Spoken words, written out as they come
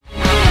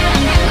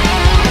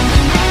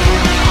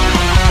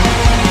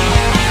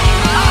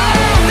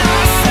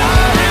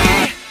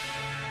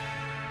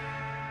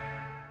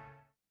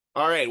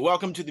right,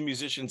 welcome to the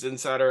Musicians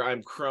Insider.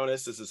 I'm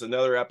Kronis. This is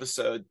another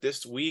episode.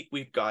 This week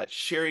we've got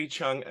Sherri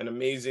Chung, an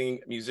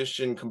amazing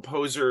musician,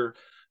 composer,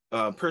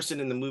 person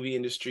in the movie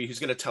industry who's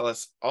going to tell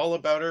us all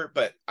about her.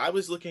 But I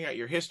was looking at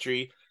your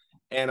history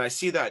and I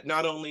see that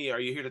not only are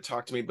you here to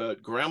talk to me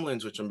about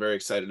Gremlins, which I'm very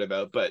excited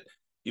about, but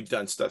you've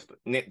done stuff,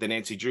 the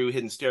Nancy Drew,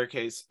 Hidden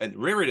Staircase, and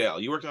Riverdale.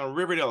 You worked on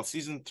Riverdale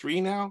season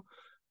 3 now.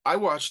 I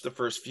watched the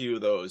first few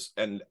of those,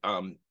 and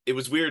it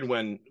was weird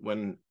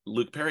when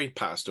Luke Perry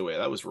passed away.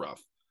 That was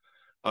rough.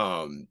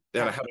 And I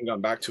Yeah. haven't gone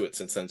back to it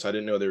since then, so I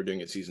didn't know they were doing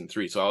it season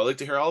 3. So I'd like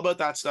to hear all about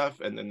that stuff.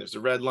 And then there's a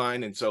red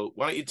line. And so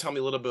why don't you tell me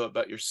a little bit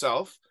about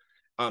yourself?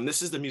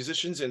 This is the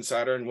Musicians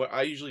Insider, and what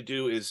I usually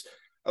do is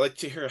I like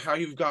to hear how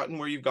you've gotten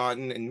where you've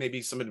gotten, and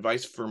maybe some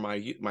advice for my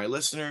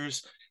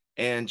listeners,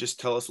 and just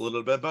tell us a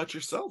little bit about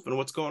yourself and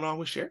what's going on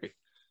with Sherri.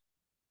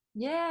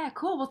 Yeah,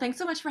 cool. Well, thanks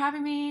so much for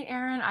having me,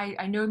 Aaron.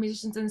 I know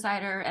Musicians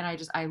Insider and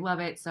I love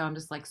it. So I'm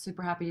just like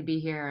super happy to be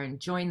here and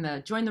join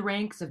the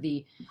ranks of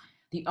the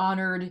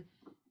honored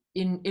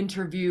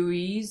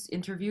interviewees.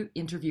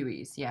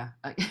 Yeah.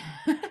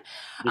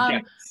 Your um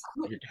guests,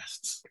 your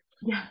guests.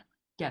 yeah,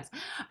 yes.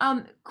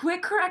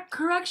 Quick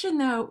correction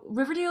though.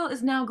 Riverdale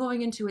is now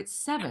going into its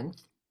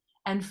seventh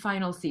and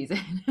final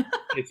season.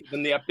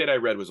 Then the update I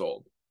read was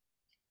old.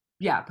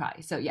 Yeah,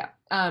 probably. So yeah.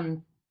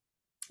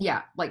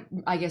 Yeah, like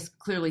I guess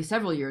clearly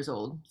several years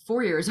old,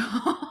 4 years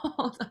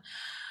old.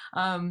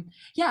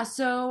 Yeah,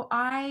 so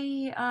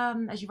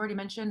as you've already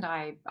mentioned,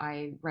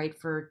 I write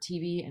for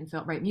TV and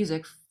film, write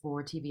music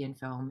for TV and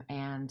film,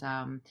 and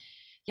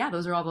yeah,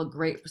 those are all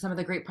some of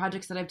the great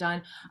projects that I've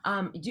done.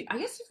 I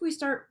guess if we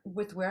start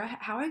with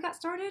how I got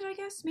started, I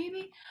guess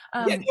maybe.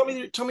 Yeah,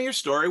 Um, tell me your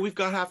story. We've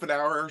got half an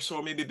hour or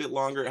so, maybe a bit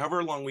longer,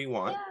 however long we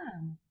want. yeah.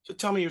 So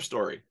tell me your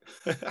story.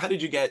 How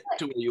did you get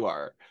to where you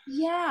are?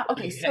 Yeah. Where are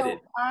Okay. you headed?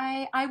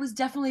 So I was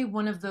definitely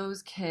one of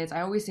those kids.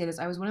 I always say this.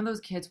 I was one of those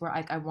kids where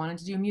I wanted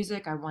to do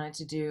music. I wanted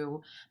to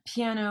do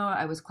piano.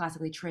 I was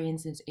classically trained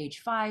since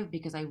age 5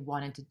 because I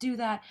wanted to do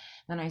that.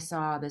 Then I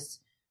saw this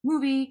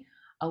movie,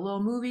 a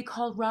little movie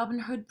called Robin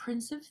Hood,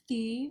 Prince of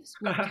Thieves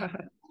with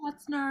Kevin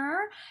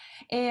Costner,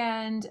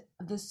 and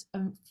this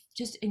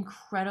just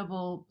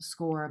incredible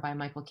score by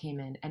Michael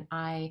Kamen. And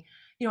I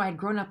had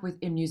grown up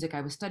in music. I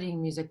was studying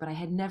music, but I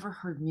had never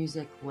heard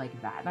music like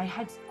that. And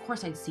of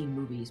course, I'd seen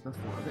movies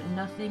before, but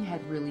nothing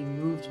had really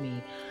moved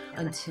me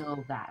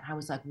until that. I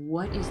was like,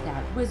 what is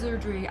that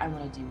wizardry? I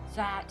want to do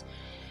that.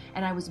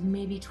 And I was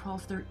maybe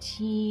 12,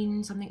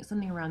 13,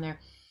 something around there.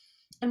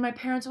 And my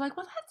parents were like,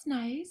 well, that's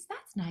nice.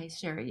 That's nice,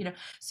 Sherri.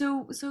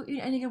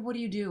 And again, what do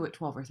you do at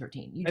 12 or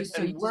 13? And,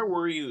 and where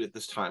were you at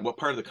this time? What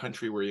part of the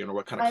country were you in, or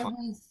what kind of I climate?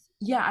 was,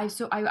 yeah,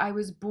 I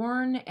was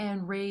born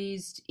and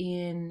raised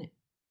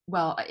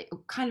well,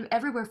 kind of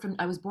everywhere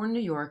I was born in New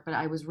York, but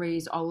I was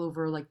raised all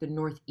over like the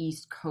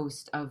northeast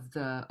coast of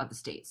the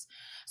states.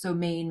 So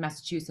Maine,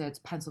 Massachusetts,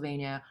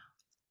 Pennsylvania,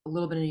 a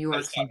little bit of New I York,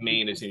 just thought some,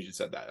 Maine as soon as you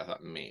said that. I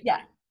thought Maine.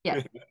 yeah,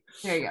 yeah,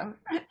 there you go.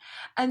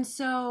 And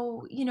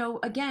so,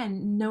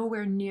 again,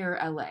 nowhere near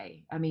LA.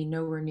 I mean,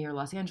 nowhere near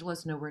Los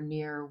Angeles, nowhere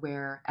near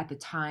where at the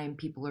time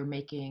people are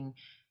making,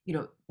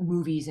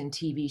 movies and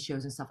TV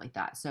shows and stuff like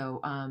that.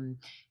 So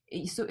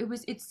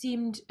it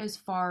seemed as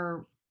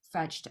far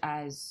fetched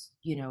as,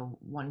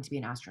 wanting to be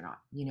an astronaut.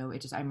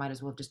 I might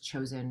as well have just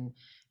chosen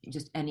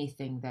just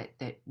anything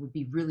that would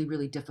be really,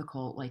 really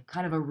difficult, like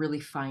kind of a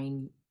really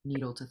fine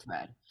needle to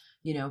thread,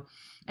 you know.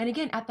 And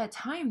again, at that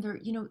time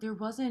there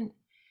wasn't,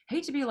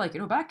 hate to be like,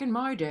 back in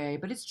my day,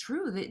 but it's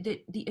true that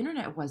the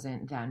internet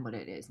wasn't then what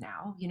it is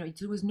now.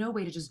 There was no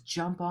way to just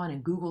jump on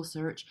and Google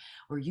search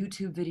or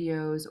YouTube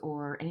videos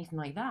or anything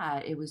like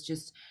that. It was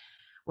just,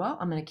 well,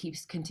 I'm going to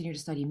continue to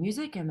study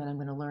music, and then I'm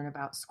going to learn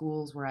about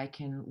schools where I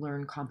can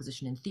learn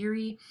composition and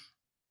theory,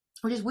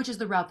 which is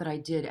the route that I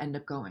did end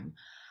up going.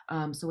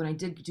 So when I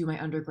did do my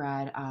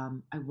undergrad,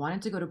 I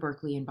wanted to go to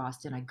Berkeley in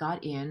Boston. I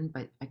got in,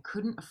 but I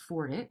couldn't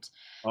afford it.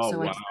 Oh,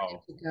 So I decided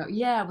wow. to go.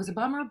 Yeah, it was a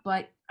bummer,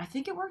 but I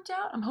think it worked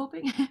out. I'm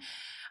hoping.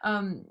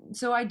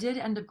 So I did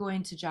end up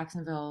going to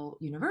Jacksonville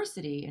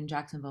University in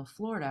Jacksonville,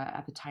 Florida.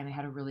 At the time, they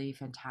had a really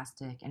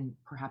fantastic, and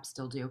perhaps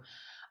still do,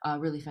 a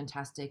really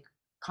fantastic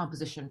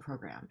composition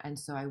program. And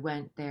so I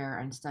went there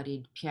and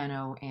studied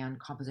piano and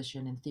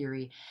composition and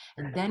theory,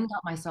 and then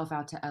got myself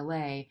out to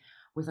LA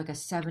with like a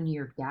 7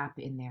 year gap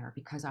in there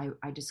because I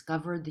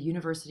discovered the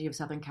University of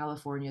Southern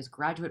California's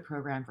graduate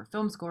program for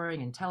film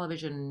scoring and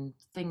television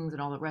things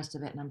and all the rest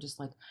of it. And I'm just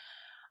like,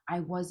 I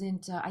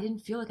didn't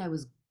feel like I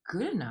was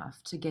good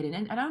enough to get in.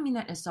 And I don't mean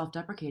that in a self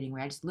deprecating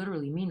way. I just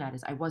literally mean that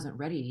as I wasn't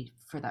ready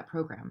for that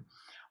program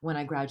when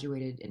I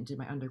graduated and did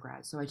my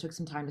undergrad. So I took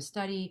some time to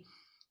study,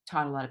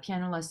 taught a lot of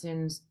piano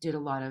lessons, did a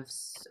lot of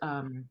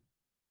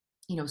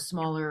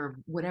smaller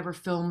whatever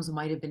films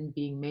might have been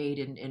being made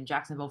in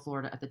Jacksonville,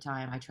 Florida at the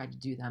time. I tried to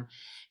do them.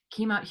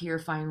 Came out here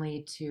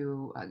finally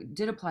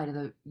did apply to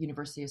the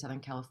University of Southern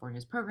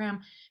California's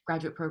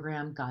graduate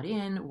program, got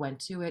in, went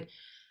to it.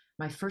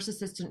 My first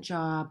assistant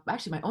job,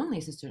 actually my only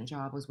assistant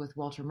job, was with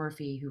Walter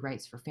Murphy, who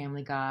writes for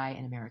Family Guy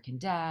and American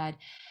Dad.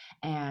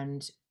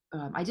 And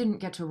I didn't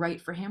get to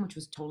write for him, which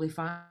was totally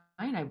fine.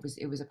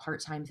 It was a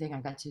part-time thing.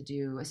 I got to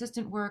do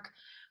assistant work.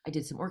 I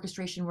did some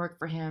orchestration work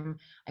for him.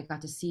 I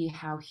got to see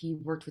how he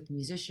worked with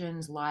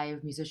musicians,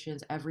 live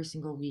musicians every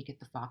single week at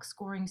the Fox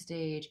scoring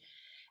stage,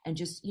 and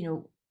just,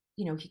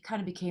 he kind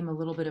of became a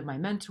little bit of my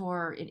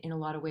mentor in a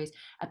lot of ways.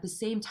 At the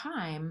same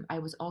time, I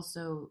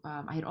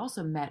had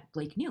also met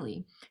Blake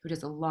Neely, who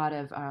does a lot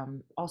of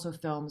also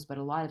films, but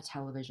a lot of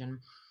television,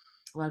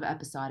 a lot of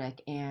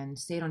episodic, and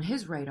stayed on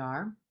his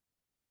radar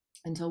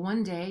until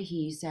one day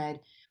he said,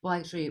 well,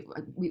 actually,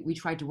 we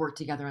tried to work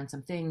together on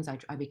some things.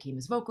 I became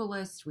his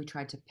vocalist. We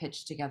tried to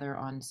pitch together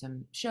on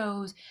some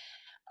shows.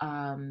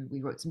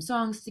 We wrote some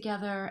songs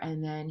together,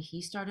 and then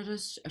he started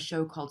a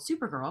show called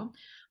Supergirl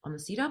on the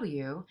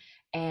CW,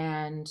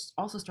 and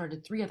also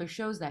started three other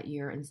shows that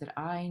year. And said,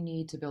 "I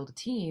need to build a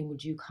team.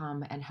 Would you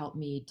come and help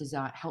me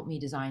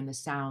design the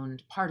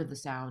sound, part of the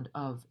sound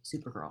of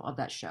Supergirl, of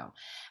that show?"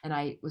 And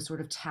I was sort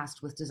of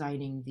tasked with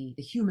designing the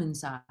human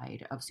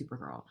side of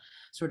Supergirl,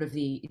 sort of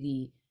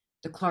the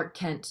Clark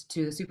Kent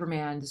to the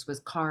Superman. This was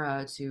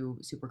Kara to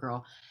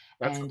Supergirl,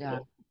 That's and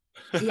cool.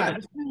 yeah, it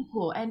was really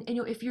cool. And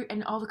if you're,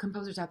 and all the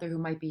composers out there who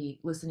might be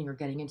listening or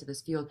getting into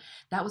this field,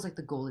 that was like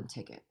the golden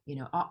ticket.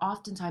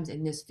 Oftentimes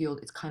in this field,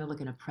 it's kind of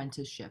like an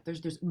apprenticeship.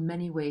 There's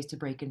many ways to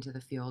break into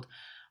the field,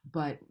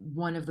 but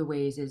one of the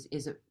ways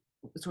is a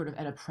sort of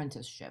an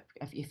apprenticeship,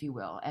 if you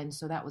will. And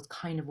so that was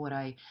kind of what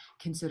I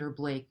consider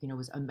Blake,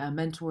 was a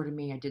mentor to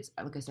me. I did,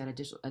 like I said,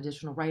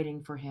 additional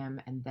writing for him.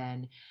 And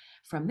then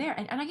from there,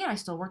 and again, I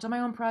still worked on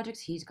my own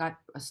projects. He's got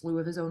a slew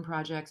of his own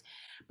projects,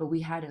 but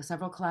we had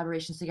several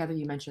collaborations together.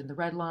 You mentioned The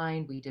Red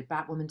Line. We did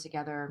Batwoman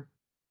together,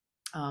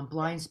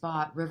 Blind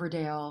Spot,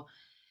 Riverdale.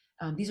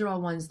 These are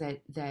all ones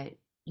that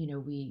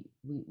we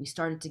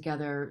started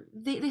together.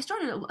 They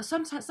started,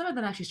 some of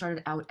them actually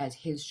started out as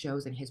his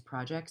shows and his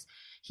projects.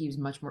 He was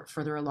much more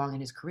further along in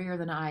his career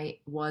than I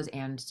was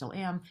and still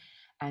am.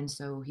 And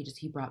so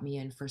he brought me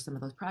in for some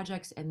of those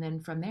projects, and then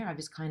from there I've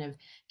just kind of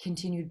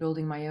continued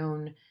building my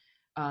own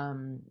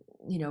um,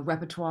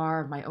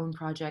 repertoire of my own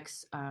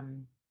projects.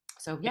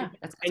 So yeah,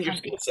 that's And your kind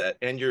of skill set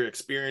and your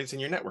experience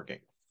and your networking.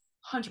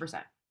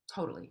 100%,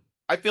 totally.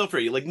 I feel for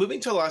you. Like moving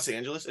to Los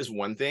Angeles is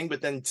one thing,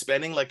 but then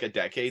spending like a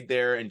decade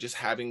there and just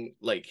having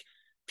like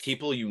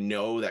people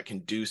that can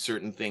do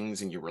certain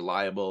things and you're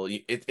reliable.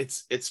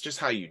 It's just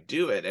how you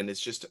do it, and it's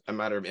just a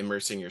matter of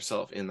immersing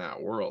yourself in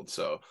that world.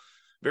 So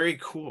very Yeah,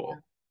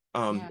 cool.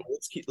 yeah.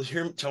 Let's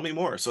hear. Tell me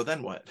more. So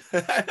then what?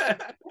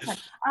 Okay.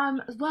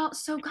 Well,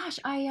 so gosh,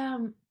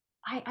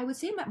 I would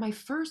say that my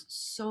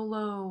first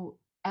solo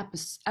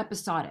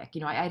episodic,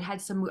 I'd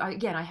had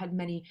again, I had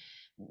many,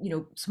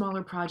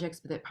 smaller projects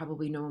that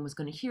probably no one was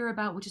going to hear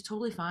about, which is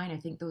totally fine. I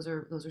think those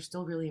are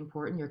still really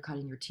important. You're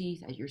cutting your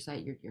teeth at your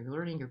site. You're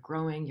learning. You're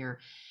growing. You're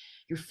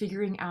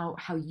figuring out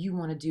how you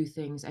want to do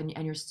things, and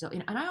you're still,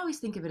 and I always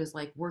think of it as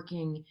like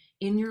working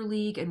in your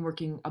league and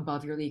working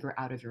above your league or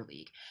out of your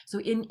league.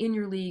 So in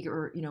your league,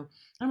 or I don't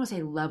want to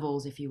say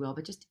levels, if you will,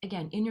 but just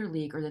again, in your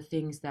league are the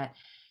things that,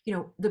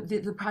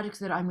 the projects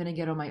that I'm going to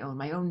get on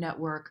my own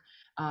network,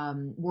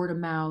 word of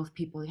mouth,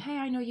 people, hey,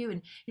 I know you.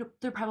 And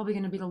they're probably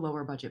going to be the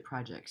lower budget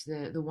projects,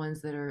 the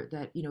ones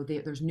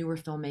there's newer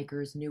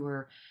filmmakers,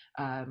 newer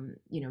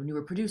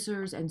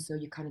producers, and so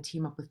you kind of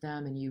team up with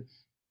them, and you're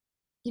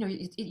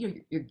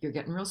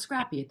getting real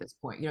scrappy at this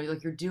point.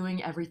 Like you're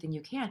doing everything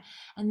you can,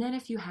 and then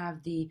if you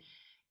have the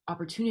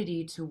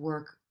opportunity to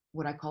work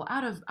what I call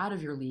out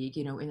of your league,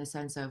 in the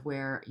sense of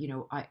where,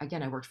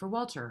 I worked for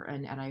Walter,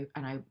 and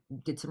I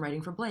did some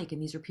writing for Blake, and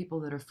these are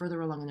people that are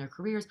further along in their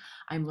careers.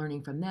 I'm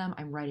learning from them.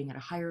 I'm writing at a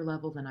higher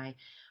level than I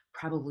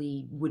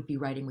probably would be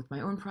writing with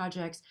my own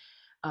projects.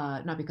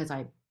 Not because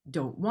I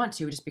don't want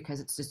to, just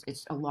because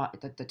it's a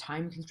lot. The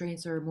time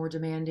constraints are more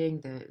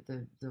demanding.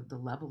 The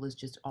level is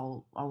just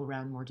all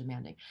around more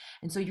demanding,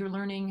 and so you're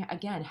learning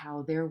again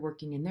how they're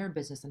working in their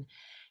business, and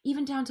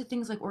even down to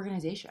things like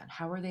organization.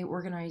 How are they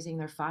organizing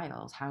their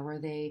files? How are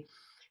they,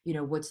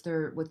 what's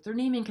their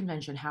naming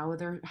convention? How are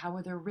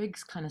their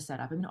rigs kind of set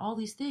up? I mean, all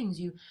these things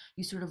you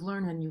sort of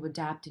learn, and you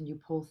adapt, and you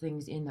pull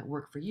things in that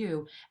work for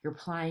you. You're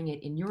applying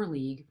it in your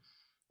league,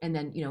 and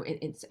then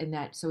it's and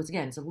that, so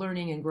it's a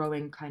learning and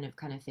growing kind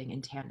of thing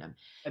in tandem.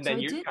 And So then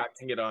I you're did.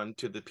 passing it on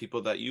to the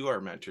people that you are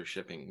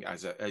mentorshipping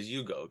as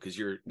you go, because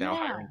you're now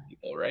Yeah, hiring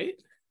people, right?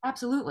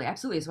 absolutely,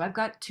 absolutely. So I've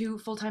got two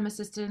full-time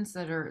assistants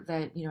that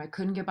I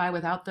couldn't get by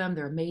without them.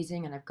 They're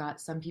amazing, and I've got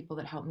some people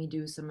that help me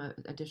do some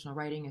additional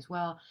writing as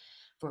well.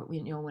 For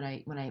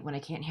when I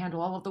can't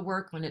handle all of the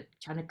work, when it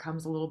kind of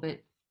comes a little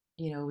bit,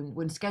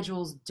 when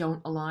schedules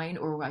don't align,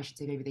 or I should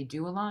say maybe they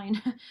do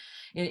align,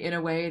 in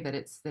a way that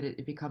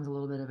it becomes a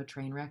little bit of a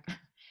train wreck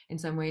in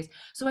some ways.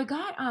 So I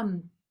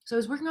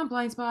was working on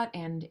Blind Spot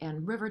and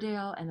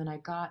Riverdale, and then I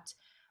got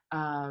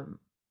um,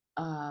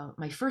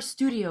 my first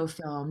studio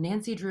film,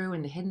 Nancy Drew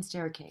and the Hidden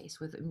Staircase,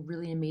 with a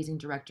really amazing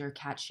director,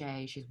 Kat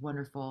Shea. She's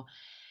wonderful,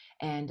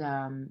 and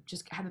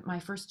just had my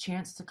first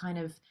chance to kind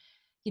of,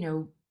 you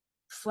know,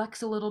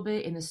 flex a little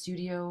bit in the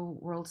studio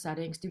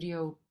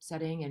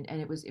setting,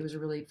 and it was a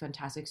really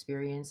fantastic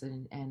experience,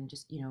 and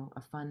just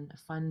a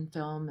fun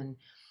film, and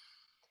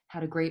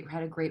had a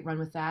great run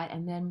with that,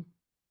 and then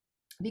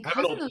I have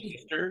an because of older those.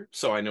 sister,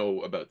 so I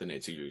know about the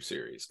Nancy Drew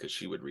series because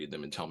she would read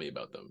them and tell me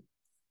about them.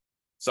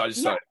 So I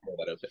just Yeah, thought I'd throw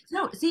that out there.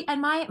 no, see,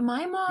 and my You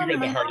mom read the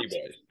my mom Hardy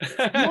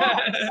yeah,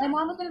 Boys. my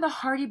mom was into the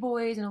Hardy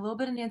Boys and a little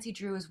bit of Nancy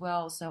Drew as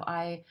well.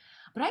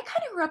 But I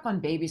kind of grew up on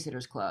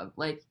Babysitter's Club,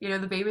 like the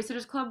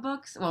Babysitter's Club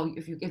books. Well,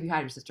 if you had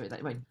your sister,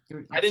 that when I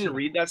she didn't might.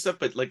 read that stuff,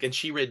 but like, and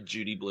she read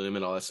Judy Blume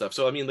and all that stuff.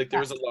 So I mean, like, there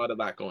Yeah, was a lot of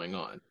that going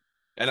on.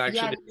 And actually,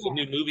 yeah, there's a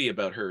new movie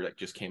about her that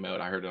just came out.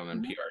 I heard it on yeah.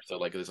 NPR. So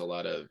like, there's a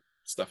lot of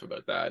stuff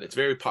about that. It's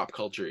very pop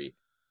culture-y.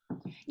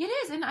 It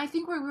is, and I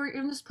think we're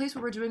in this place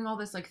where we're doing all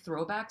this like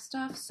throwback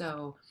stuff.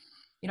 So,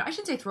 I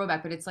shouldn't say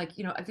throwback, but it's like,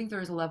 I think there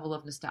is a level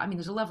of nostalgia. I mean,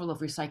 there's a level of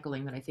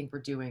recycling that I think we're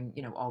doing,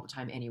 all the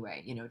time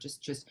anyway.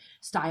 Just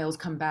styles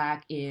come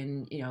back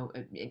in,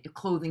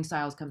 clothing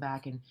styles come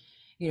back and,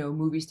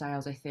 movie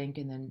styles, I think,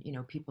 and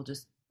then, people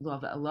just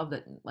love that. I love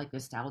that like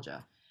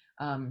nostalgia.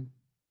 Um,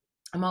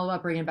 I'm all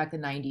about bringing back the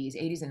 90s,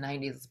 80s and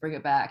 90s. Let's bring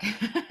it back.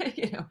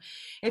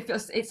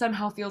 It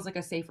somehow feels like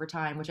a safer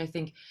time, which I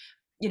think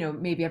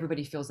maybe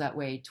everybody feels that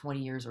way 20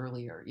 years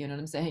earlier. You know what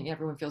I'm saying?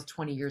 Everyone feels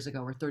 20 years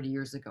ago or 30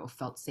 years ago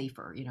felt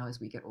safer, as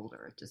we get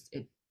older. It's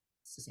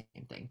the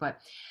same thing. But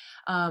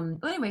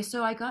anyway,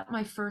 so I got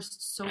my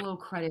first solo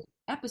credit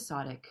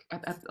episodic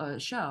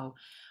show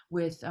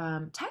with,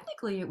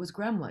 technically it was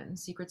Gremlins,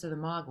 Secrets of the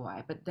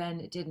Mogwai, but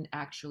then I didn't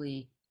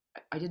actually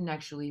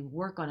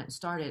work on it and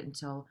start it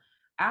until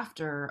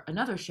after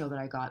another show that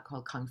I got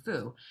called Kung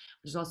Fu,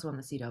 which is also on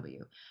the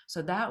CW.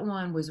 So that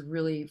one was a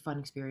really fun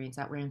experience.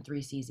 That ran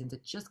 3 seasons.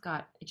 It just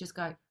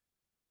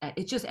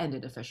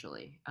ended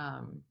officially.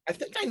 I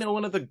think I know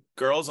one of the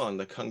girls on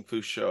the Kung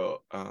Fu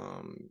show,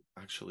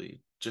 actually,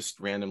 just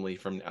randomly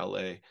from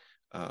LA.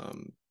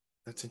 Um,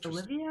 that's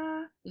interesting.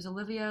 There's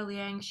Olivia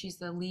Liang. She's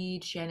the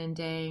lead. Shannon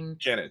Dang.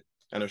 Shannon.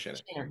 I know Shannon.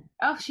 Shannon.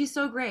 Oh, she's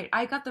so great.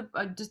 I got the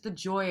just the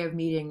joy of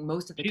meeting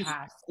most of the She's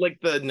cast. like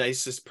the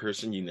nicest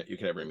person you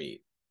can ever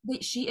meet.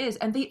 She is,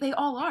 and they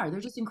all are. They're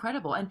just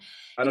incredible. And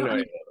I don't know I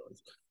any mean,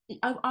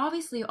 other ones.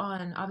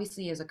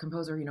 obviously as a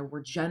composer,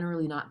 we're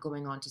generally not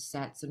going on to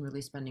sets and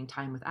really spending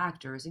time with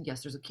actors. And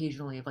yes, there's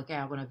occasionally of like,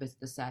 yeah, I want to visit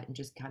the set and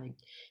just kind of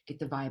get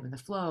the vibe and the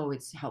flow.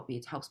 It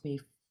helps me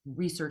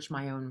research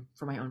my own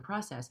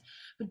process.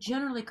 But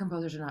generally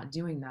composers are not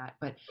doing that.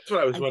 But That's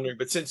what I was I wondering.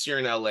 But since you're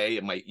in LA,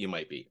 you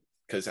might be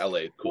because LA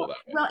is cool that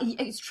way. well,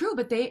 it's true,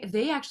 but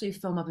they actually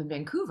film up in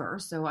Vancouver,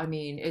 so I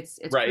mean, it's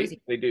Right? crazy.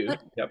 They do.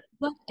 But Yep.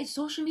 but it's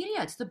social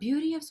media. It's the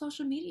beauty of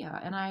social media,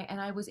 and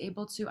I was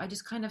able to. I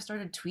just kind of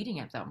started tweeting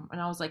at them,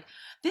 and I was like,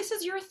 "This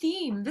is your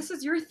theme. This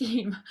is your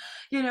theme,"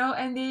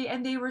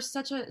 And they were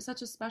such a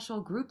special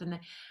group, and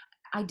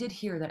I did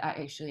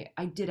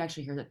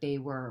actually hear that they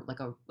were like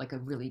a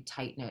really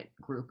tight knit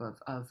group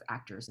of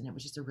actors, and it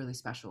was just a really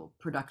special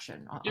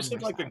production on Just their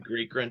look like a side.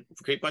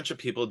 great bunch of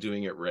people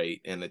doing it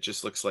right, and it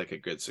just looks like a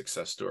good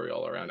success story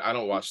all around. I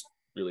don't watch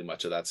really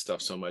much of that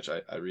stuff so much.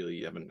 I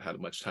really haven't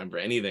had much time for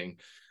anything.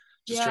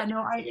 Just trying Yeah,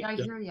 no, to I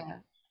get hear you.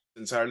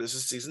 Inside. This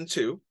is season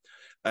two,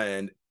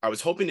 and I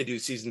was hoping to do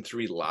season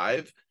three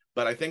live,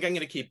 but I think I'm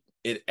going to keep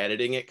it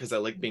editing it because I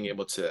like being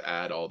able to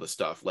add all the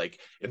stuff. Like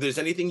if there's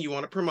anything you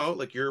want to promote,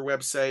 like your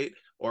website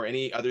or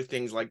any other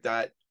things like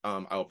that,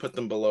 I'll put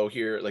them below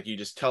here. Like you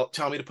just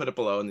tell me to put it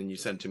below, and then you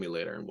send it to me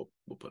later, and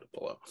we'll put it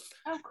below.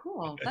 Oh,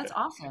 cool. That's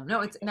awesome.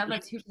 No, it's now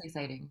that's hugely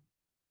exciting.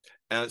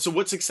 So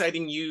what's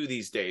exciting you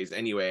these days,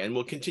 anyway? And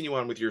we'll continue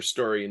on with your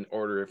story in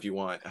order if you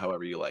want,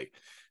 however you like.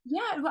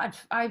 Yeah,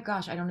 well,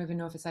 gosh, I don't even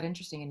know if it's that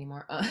interesting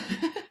anymore.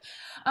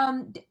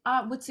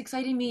 What's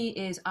exciting me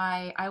is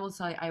I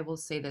will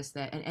say this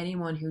that and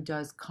anyone who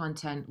does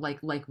content like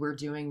we're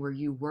doing, where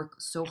you work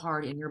so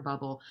hard in your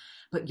bubble,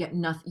 but yet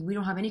nothing, we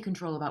don't have any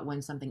control about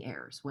when something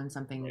airs, when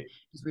something Right.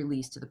 is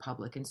released to the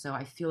public, and so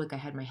I feel like I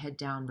had my head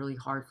down really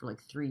hard for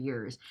like 3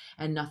 years,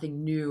 and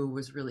nothing new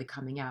was really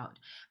coming out.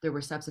 There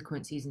were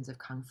subsequent seasons of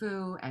Kung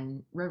Fu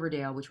and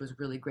Riverdale, which was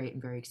really great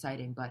and very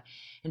exciting, but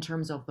in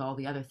terms of all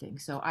the other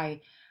things,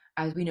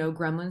 as we know,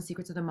 Gremlins: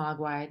 Secrets of the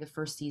Mogwai, the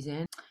first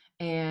season,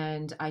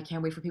 and I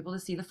can't wait for people to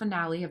see the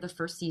finale of the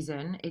first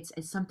season. It's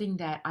something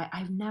that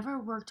I've never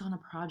worked on a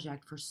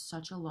project for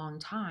such a long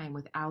time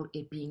without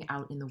it being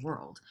out in the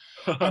world,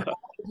 and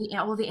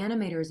all of the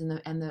animators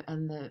and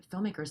the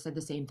filmmakers said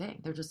the same thing.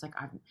 They're just like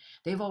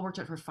they've all worked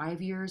on it for 5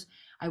 years.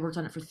 I worked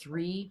on it for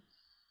 3,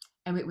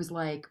 and it was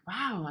like,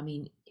 wow. I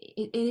mean,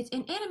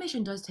 and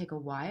animation does take a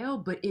while,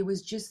 but it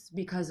was just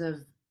because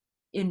of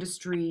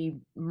industry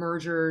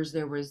mergers.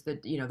 There was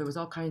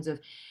all kinds of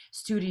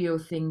studio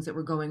things that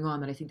were going on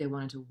that I think they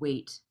wanted to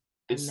wait.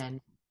 And Is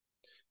then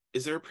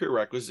is there a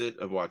prerequisite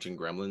of watching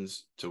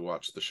Gremlins to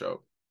watch the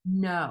show?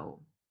 no,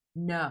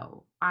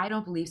 no, I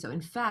don't believe so.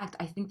 In fact,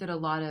 I think that a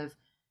lot of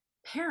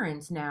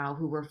parents now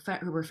who were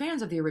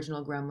fans of the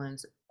original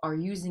Gremlins are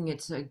using it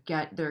to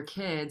get their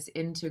kids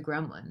into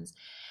Gremlins.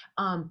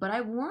 But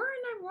I warn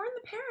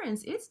the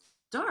parents, it's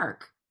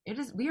dark. It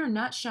is. We are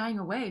not shying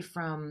away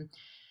from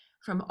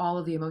all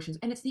of the emotions,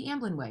 and it's the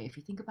Amblin way. If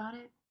you think about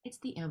it, it's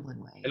the Amblin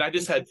And way. I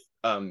just had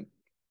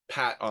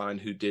Pat on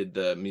who did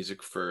the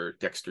music for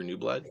Dexter New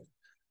Blood.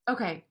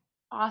 Okay.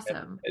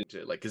 Awesome. and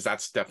to, like, because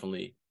that's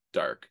definitely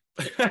dark.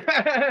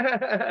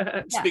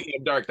 Yeah. Speaking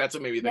of dark, that's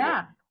what made me think of.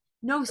 Yeah.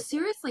 No,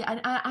 seriously, and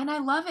I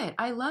love it.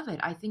 I love it.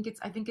 I think it's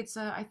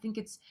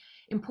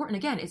important.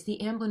 Again, it's the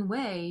Amblin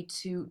way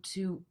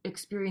to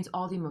experience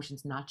all the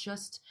emotions, not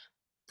just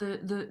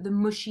the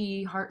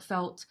mushy,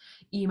 heartfelt,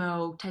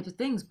 emo type of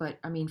things, but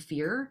I mean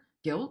fear,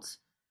 guilt,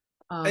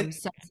 And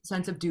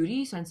sense of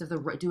duty, sense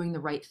of doing the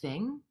right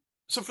thing.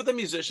 so for the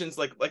musicians,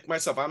 like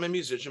myself, I'm a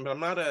musician, but I'm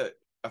not a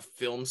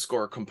film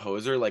score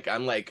composer. Like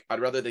I'm like,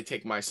 I'd rather they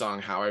take my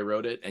song how I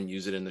wrote it and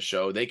use it in the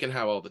show. They can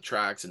have all the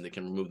tracks and they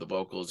can remove the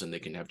vocals and they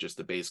can have just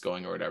the bass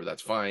going or whatever.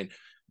 That's fine.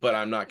 But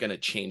I'm not going to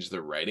change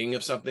the writing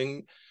of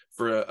something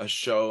for a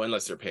show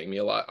unless they're paying me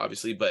a lot,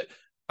 obviously. But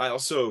I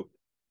also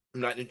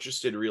I'm not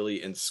interested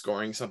really in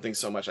scoring something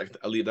so much. I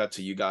leave that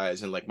to you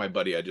guys. And like my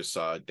buddy I just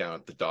saw down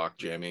at the dock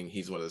jamming,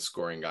 he's one of the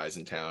scoring guys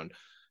in town.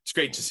 It's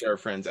great to see our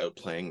friends out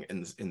playing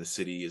in the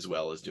city as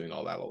well as doing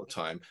all that all the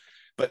time.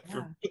 But for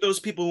Yeah. those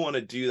people who want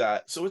to do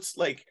that, so it's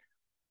like,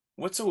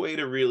 what's a way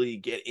to really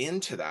get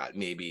into that?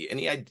 Maybe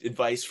any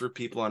advice for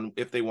people on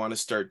if they want to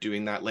start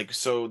doing that? Like,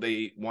 so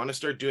they want to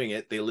start doing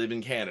it. They live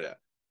in Canada.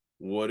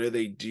 What do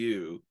they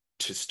do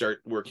to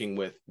start working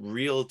with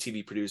real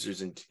TV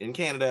producers in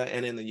Canada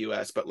and in the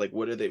US? But like,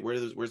 what are they?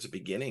 Where's the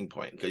beginning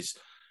point? Because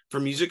for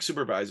music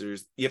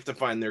supervisors, you have to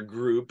find their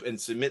group and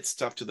submit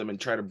stuff to them and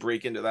try to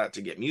break into that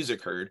to get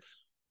music heard.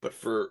 But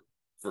for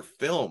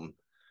film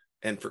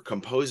and for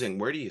composing,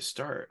 where do you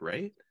start,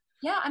 right?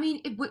 Yeah, I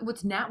mean,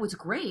 what's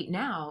great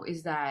now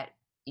is that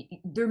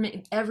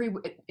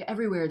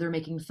everywhere they're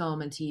making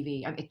film and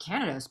TV. I mean,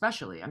 Canada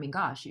especially. I mean,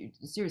 gosh,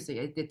 seriously,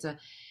 it's a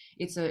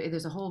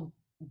there's a whole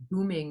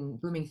booming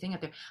thing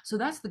out there. So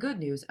that's the good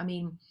news. I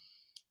mean,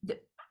 the,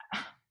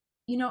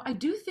 I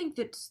do think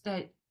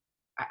that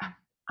I,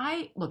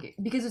 I look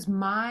because it's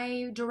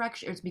my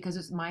direction. It's because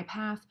it's my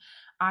path.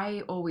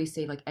 I always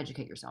say like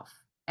educate yourself,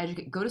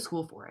 educate, go to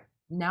school for it.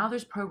 Now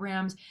there's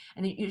programs,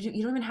 and you don't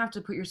even have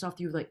to put yourself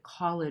through like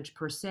college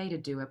per se to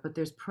do it. But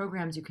there's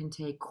programs you can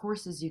take,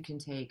 courses you can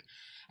take,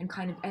 and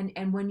kind of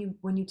and when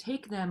you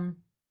take them,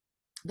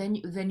 then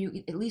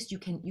you at least you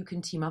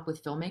can team up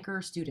with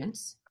filmmaker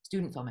students,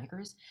 student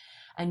filmmakers,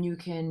 and you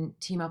can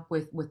team up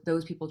with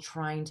those people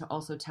trying to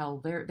also tell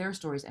their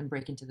stories and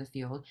break into the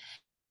field.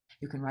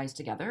 You can rise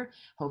together,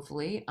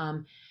 hopefully.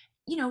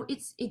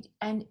 It's it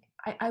and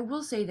I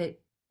will say that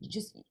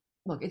just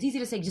look, it's easy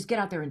to say just get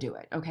out there and do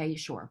it, okay,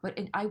 sure, but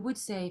I would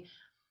say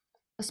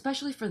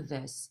especially for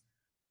this,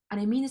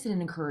 and I mean this in an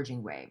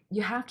encouraging way,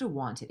 you have to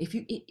want it. If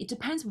you it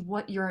depends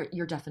what your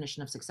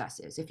definition of success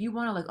is. If you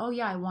want to like, oh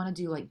yeah, I want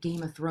to do like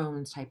Game of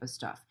Thrones type of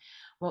stuff,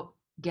 well,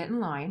 get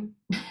in line.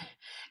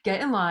 Get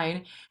in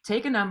line,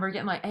 take a number,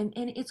 get in line, and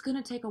it's going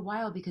to take a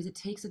while because it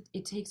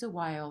takes a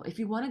while if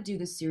you want to do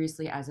this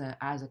seriously as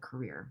a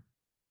career.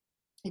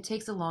 It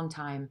takes a long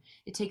time.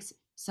 It takes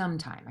some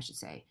time, I should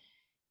say.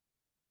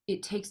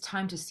 It takes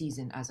time to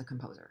season as a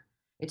composer.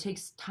 It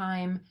takes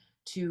time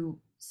to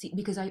see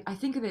because I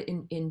think of it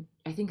in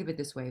I think of it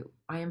this way.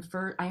 I am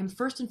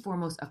first and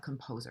foremost a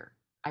composer.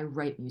 I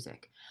write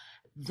music.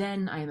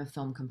 Then I am a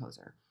film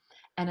composer.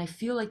 And I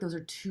feel like those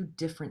are two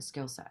different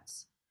skill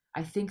sets.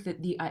 I think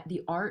that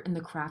the art and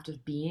the craft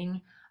of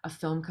being a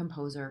film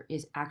composer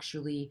is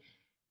actually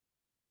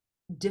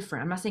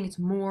different. I'm not saying it's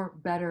more,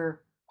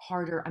 better,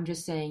 harder. I'm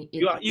just saying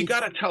You got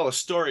to tell a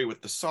story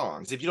with the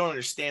songs. If you don't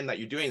understand that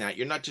you're doing that,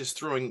 you're not just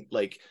throwing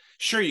like,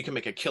 sure, you can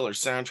make a killer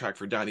soundtrack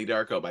for Donnie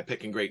Darko by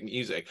picking great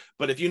music,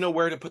 but if you know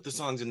where to put the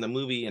songs in the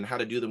movie and how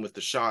to do them with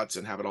the shots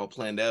and have it all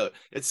planned out,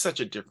 it's such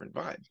a different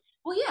vibe.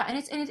 Well, yeah, and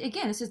it's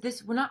again, this is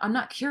this we're not I'm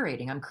not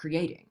curating, I'm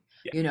creating.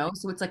 Yeah.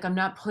 So it's like I'm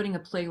not putting a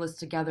playlist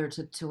together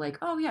to like,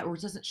 oh yeah, or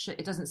it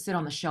doesn't sit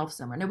on the shelf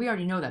somewhere. Now we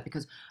already know that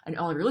because and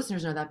all of your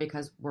listeners know that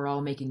because we're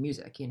all making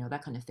music,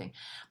 that kind of thing.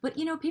 But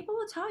people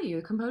will tell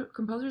you,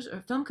 composers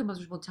or film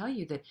composers will tell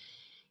you that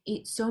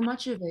so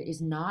much of it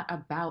is not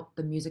about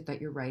the music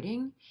that you're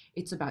writing.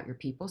 It's about your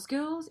people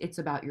skills. It's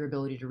about your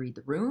ability to read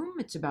the room.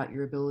 It's about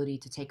your ability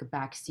to take a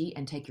back seat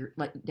and take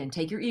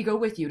your ego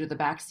with you to the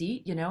back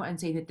seat, and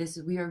say that this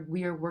is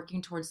we are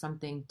working towards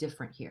something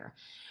different here.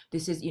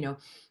 This is,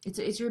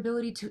 it's your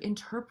ability to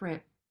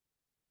interpret,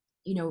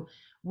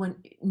 when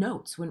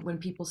notes when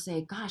people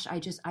say, "Gosh, I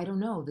don't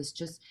know. This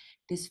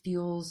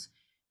feels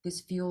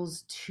this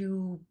feels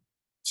too."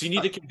 So you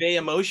need to convey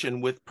emotion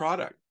with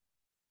product.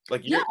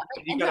 Like Yeah,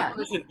 you and got a yeah,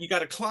 person, you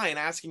got a client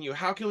asking you,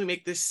 how can we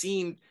make this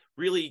scene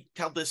really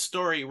tell this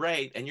story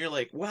right? And you're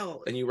like,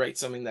 well, and you write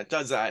something that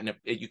does that, and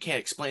you can't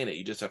explain it.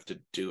 You just have to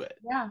do it.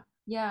 yeah,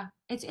 yeah.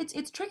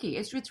 It's tricky.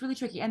 It's really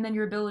tricky. And then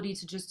your ability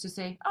to just to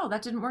say, "Oh,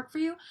 that didn't work for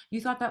you. You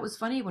thought that was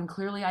funny when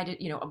clearly I did.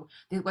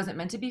 It wasn't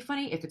meant to be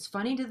funny. If it's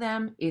funny to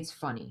them, it's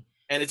funny."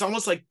 And it's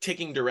almost like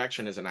taking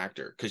direction as an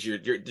actor because you're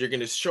going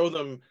to show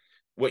them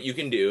what you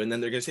can do, and then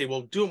they're going to say,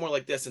 well, do it more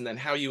like this, and then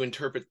how you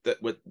interpret that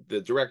what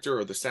the director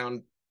or the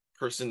sound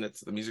person that's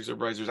the music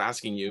supervisor is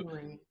asking you,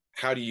 Totally.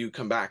 how do you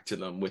come back to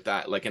them with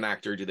that? Like an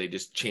actor, do they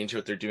just change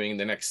what they're doing in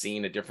the next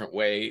scene a different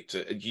way?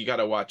 You got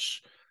to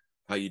watch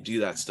how you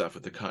do that stuff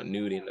with the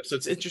continuity. So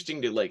it's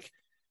interesting to like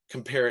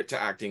compare it to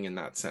acting in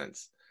that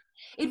sense.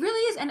 It really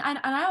is, and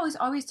I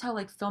always tell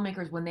like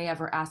filmmakers when they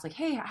ever ask like,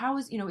 hey, how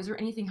is, is there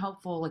anything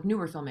helpful, like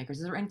newer filmmakers,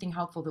 is there anything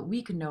helpful that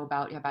we can know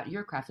about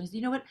your craft? And I say,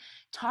 you know what,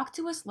 talk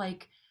to us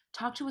like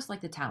talk to us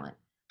like the talent,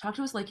 talk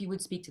to us like you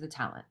would speak to the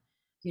talent,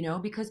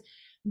 because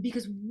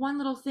one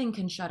little thing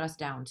can shut us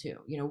down too.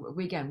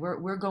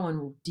 We're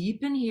going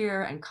deep in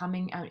here and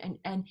coming out,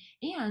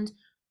 and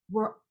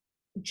we're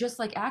just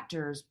like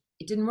actors.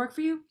 It didn't work for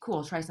you,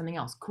 cool, try something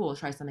else, cool,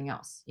 try something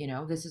else.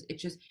 This is,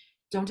 it's just,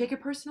 don't take it A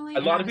personally.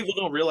 And lot I of just,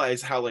 people don't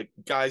realize how like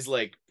guys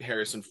like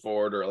Harrison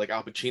Ford or like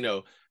Al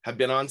Pacino have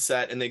been on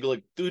set and they go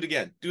like, do it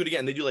again, do it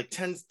again. They do like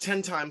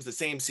ten times the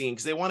same scene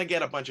because they want to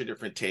get a bunch of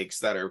different takes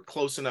that are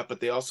close enough,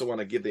 but they also want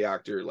to give the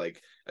actor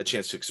like a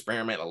chance to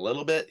experiment a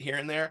little bit here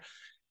and there.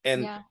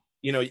 And yeah.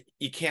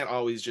 you can't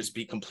always just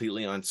be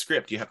completely on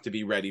script. You have to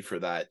be ready for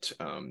that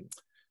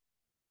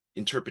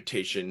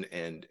interpretation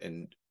and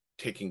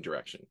taking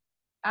direction.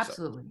 So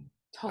Absolutely.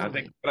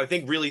 Totally. I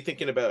think really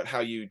thinking about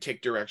how you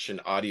take direction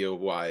audio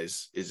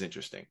wise is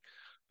interesting.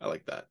 I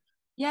like that.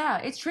 Yeah,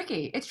 it's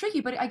tricky. It's tricky,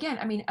 but again,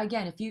 I mean,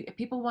 again, if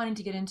people wanting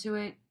to get into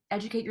it,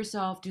 educate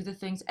yourself, do the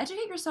things,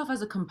 educate yourself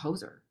as a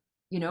composer,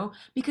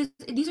 because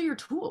these are your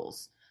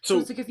tools. So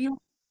it's So like if you,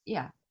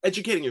 yeah.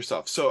 educating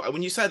yourself. So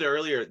when you said it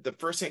earlier, the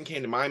first thing that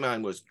came to my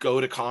mind was go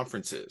to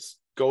conferences,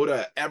 go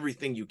to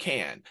everything you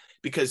can,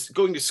 because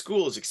going to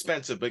school is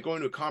expensive, but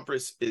going to a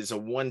conference is a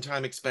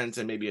one-time expense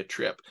and maybe a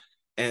trip.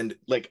 And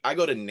like I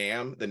go to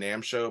NAM, the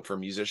NAM show for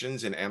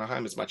musicians in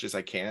Anaheim as much as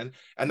I can.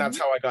 And that's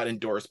Mhm. how I got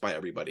endorsed by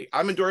everybody.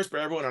 I'm endorsed by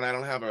everyone and I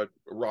don't have a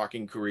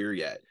rocking career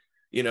yet.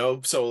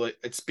 So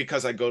it's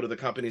because I go to the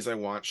companies I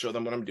want, show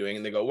them what I'm doing,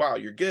 and they go, wow,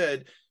 you're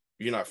good.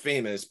 You're not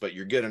famous, but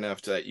you're good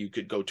enough that you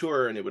could go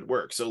tour and it would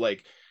work. So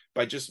like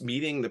by just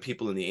meeting the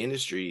people in the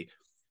industry,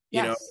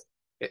 you know,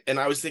 Yes. and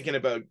I was thinking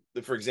about,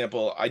 for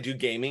example, I do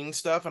gaming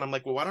stuff, and I'm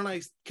like, well, why don't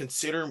I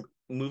consider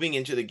moving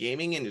into the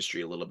gaming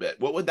industry a little bit?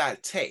 What would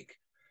that take?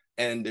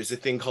 And there's a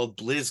thing called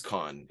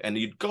BlizzCon, and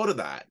you'd go to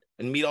that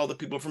and meet all the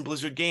people from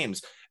Blizzard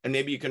Games, and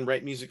maybe you can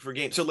write music for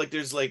games. So like,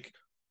 there's like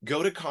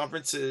go to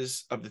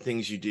conferences of the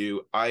things you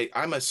do.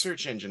 I'm a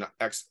search engine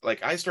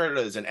like I started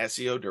as an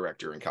SEO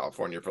director in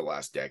California for the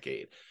last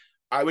decade.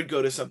 I would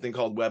go to something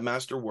called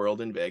Webmaster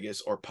World in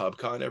Vegas or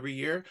PubCon every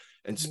year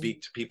and Mhm.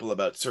 speak to people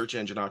about search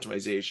engine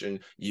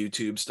optimization,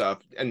 YouTube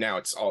stuff. And now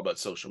it's all about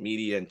social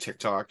media and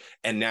TikTok.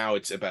 And now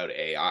it's about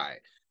AI.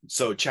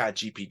 So Chat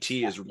GPT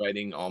Yeah. is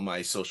writing all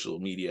my social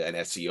media and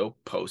SEO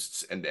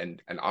posts and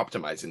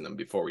optimizing them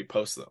before we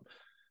post them.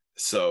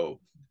 So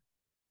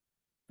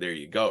there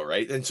you go,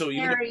 right? And so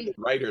even if you're Scary. a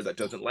writer that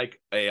doesn't like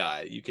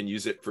AI, you can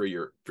use it for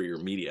your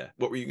media.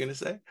 What were you gonna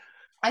say?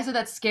 I said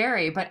that's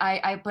scary, but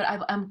I'm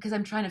because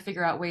I'm trying to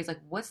figure out ways like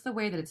what's the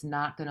way that it's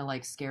not gonna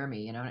like scare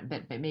me,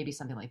 but maybe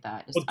something like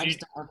that. Well, I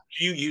just don't.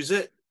 do you use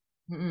it?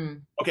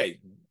 Mm-mm. Okay,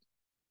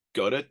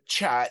 go to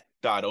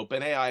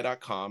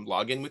chat.openai.com,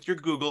 log in with your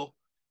Google.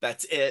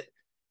 That's it.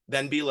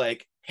 Then be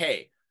like,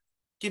 hey,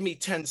 give me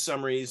 10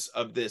 summaries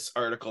of this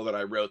article that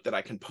I wrote that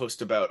I can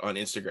post about on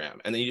Instagram.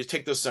 And then you just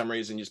take those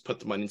summaries and you just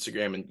put them on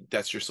Instagram, and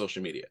that's your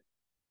social media.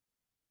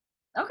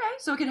 Okay,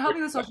 so it can help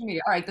me with social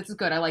media. All right, this is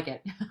good. I like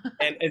it.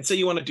 And say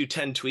you want to do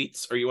 10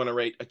 tweets or you want to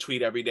write a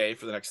tweet every day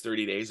for the next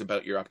 30 days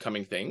about your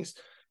upcoming things.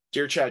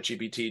 Dear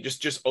ChatGPT,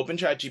 just open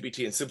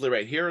ChatGPT and simply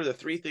write, here are the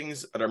three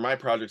things that are my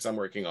projects I'm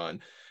working on.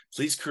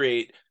 Please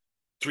create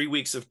 3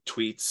 weeks of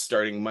tweets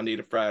starting Monday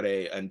to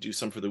Friday and do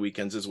some for the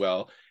weekends as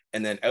well.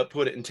 And then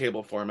output it in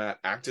table format,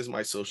 act as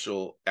my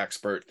social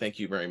expert. Thank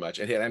you very much.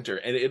 And hit enter.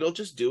 And it'll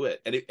just do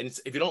it.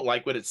 If you don't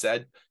like what it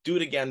said, do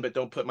it again, but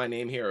don't put my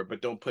name here,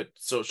 but don't put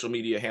social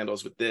media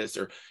handles with this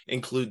or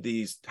include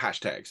these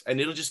hashtags.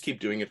 And it'll just keep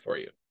doing it for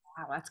you.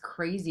 Wow, that's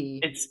crazy.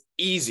 It's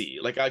easy.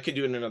 Like I could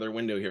do it in another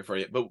window here for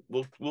you, but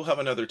we'll have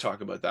another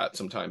talk about that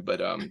sometime. But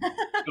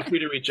feel free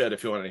to reach out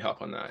if you want any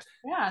help on that.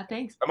 Yeah,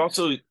 thanks. I'm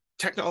also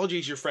technology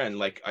is your friend.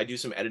 Like I do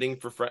some editing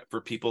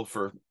for people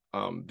for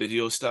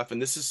video stuff,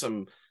 and this is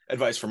some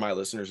advice for my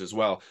listeners as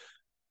well.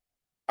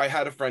 I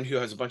had a friend who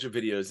has a bunch of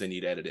videos they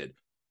need edited,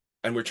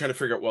 and we're trying to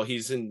figure out. Well,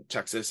 he's in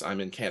Texas,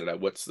 I'm in Canada.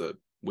 What's the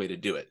way to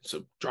do it?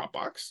 So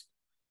Dropbox,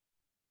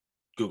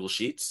 Google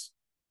Sheets,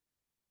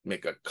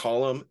 make a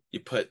column. You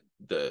put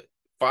the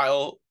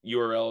file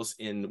URLs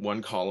in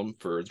one column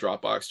for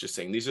Dropbox, just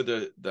saying these are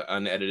the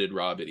unedited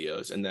raw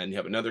videos, and then you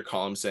have another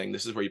column saying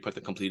this is where you put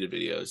the completed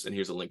videos, and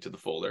here's a link to the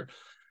folder.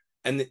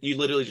 And you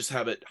literally just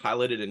have it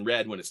highlighted in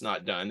red when it's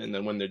not done, and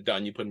then when they're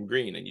done, you put them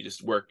green, and you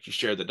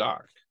share the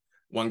doc.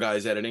 One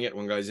guy's editing it,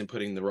 one guy's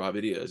inputting the raw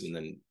videos, and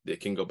then they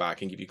can go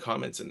back and give you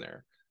comments in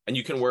there, and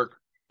you can work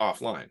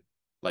offline,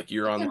 like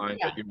you're You can, online,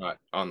 yeah, but you're not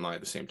online at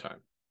the same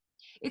time.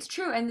 it's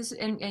true. And this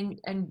and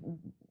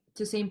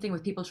the same thing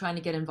with people trying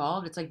to get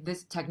involved. It's like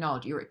this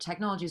technology.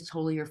 Technology is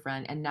totally your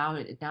friend, and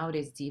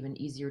nowadays it's even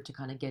easier to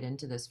kind of get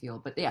into this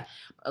field. But yeah,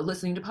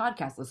 listening to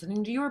podcasts,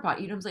 listening to your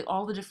it's like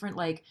all the different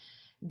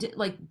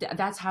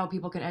that's how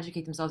people can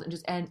educate themselves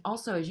and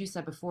also as you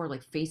said before,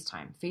 like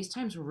FaceTime.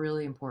 FaceTime's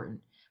really important.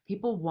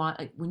 People want,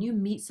 like, when you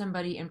meet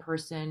somebody in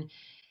person,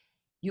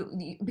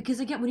 because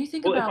again, when you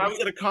think Well, if about I like,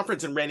 was at a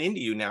conference and ran into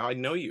you now, I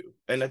know you,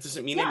 and that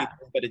doesn't mean yeah,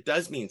 anything, but it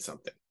does mean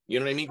something. You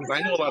know what I mean? well, Because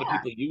it I know a does, lot of yeah,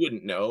 people you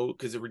wouldn't know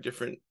because they were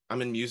different.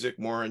 I'm in music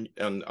more on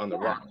the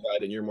rock yeah.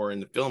 side, and you're more in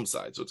the film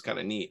side, so it's kind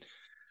of neat.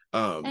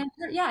 Um, And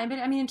yeah, I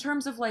mean, in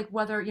terms of like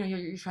whether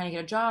you're trying to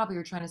get a job or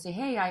you're trying to say,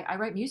 hey, I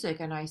write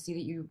music and I see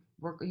that you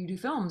do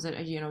films, and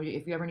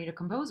if you ever need a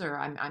composer,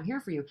 I'm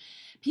here for you.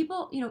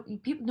 People,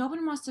 no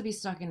one wants to be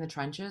stuck in the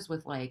trenches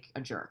with like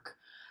a jerk.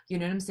 You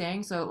know what I'm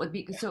saying? So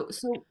like, so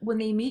when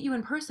they meet you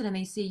in person and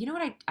they see, you know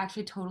what, I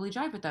actually totally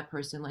jive with that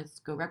person. Let's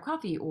go grab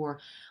coffee, or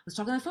let's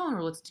talk on the phone,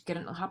 or let's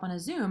hop on a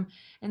Zoom,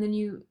 and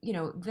then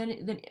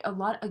then a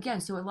lot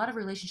again. So a lot of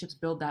relationships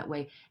build that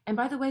way, and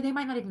by the way, they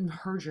might not even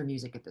heard your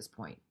music at this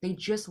point. They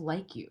just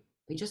like you.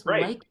 They just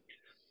right. like.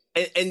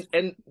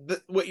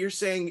 What you're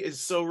saying is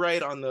so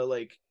right on the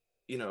like,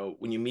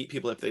 when you meet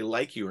people, if they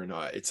like you or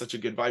not, it's such a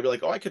good vibe. You're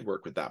like, oh, I could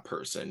work with that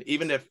person,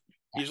 even if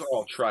usually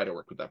I'll Yes. try to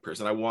work with that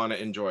person. I want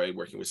to enjoy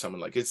working with someone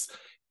like it's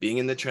being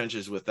in the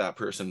trenches with that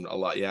person a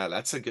lot. Yeah,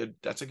 that's a good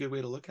way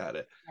to look at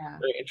it. Yeah.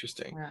 Very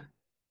interesting. Yeah.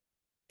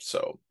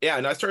 So yeah,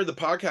 and I started the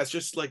podcast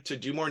just like to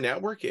do more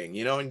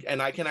networking,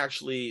 and I can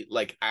actually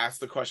like ask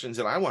the questions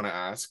that I want to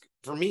ask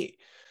for me.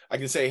 I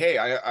can say, hey,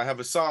 I have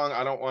a song.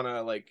 I don't want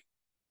to like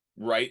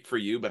write for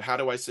you, but how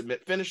do I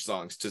submit finished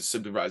songs to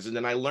supervisors? And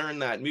then I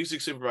learned that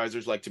music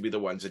supervisors like to be the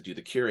ones that do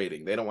the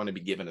curating. They don't want to be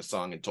given a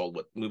song and told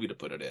what movie to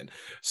put it in.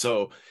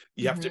 So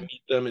you have to Hmm.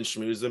 meet them and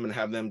schmooze them and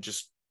have them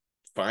just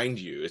find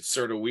you. It's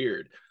sort of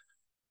weird.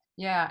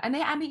 Yeah. And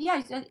I mean,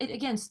 yeah,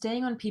 again,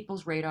 staying on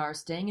people's radar,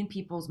 staying in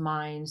people's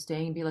minds,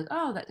 staying and be like,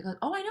 oh,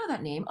 oh, I know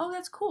that name. Oh,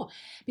 that's cool.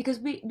 Because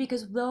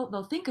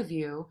they'll think of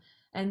you,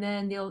 and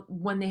then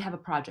when they have a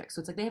project. So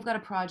it's like they have got a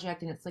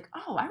project and it's like,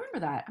 oh, I remember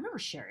that. I remember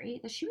Sherri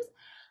that she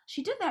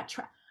did that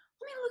track.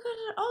 Let me look at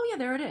it. Oh yeah,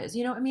 there it is.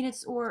 I mean,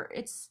 it's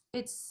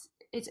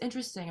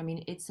interesting. I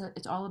mean, it's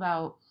all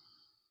about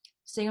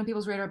staying on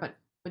people's radar, but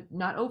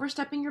not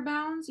overstepping your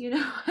bounds.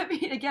 I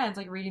mean, again, it's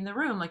like reading the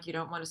room. Like you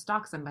don't want to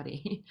stalk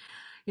somebody.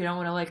 You don't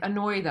want to like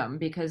annoy them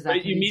because that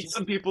Right? can You be meet just,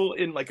 some people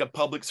in like a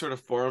public sort of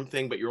forum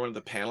thing, but you're one of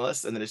the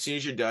panelists, and then as soon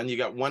as you're done, you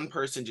got one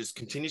person just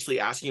continuously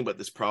asking about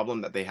this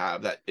problem that they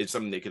have that is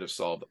something they could have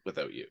solved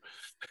without you.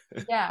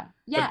 yeah,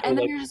 But yeah. they're And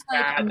then like you're just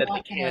like, sad I'm that they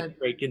not can't gonna.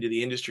 break into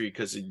the industry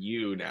because of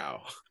you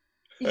now.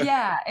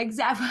 Yeah,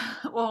 exactly.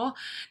 Well,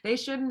 they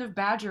shouldn't have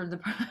badgered the.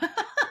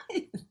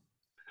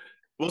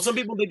 Well, some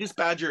people they just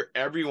badger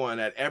everyone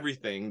at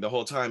everything the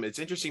whole time. It's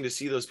interesting to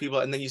see those people,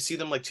 and then you see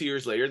them like 2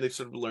 years later, they've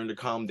sort of learned to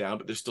calm down,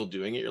 but they're still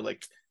doing it. You're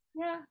like,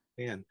 Yeah,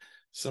 man,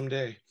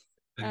 someday.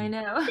 I And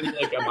know. you're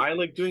like, am I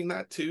like doing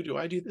that too? Do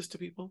I do this to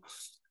people?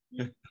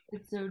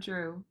 It's so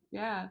true.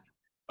 Yeah.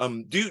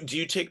 Do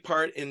you take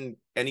part in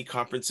any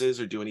conferences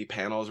or do any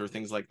panels or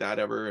things like that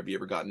ever? Have you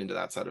ever gotten into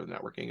that side of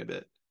networking a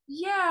bit?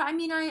 Yeah, I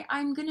mean,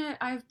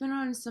 I've been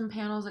on some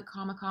panels at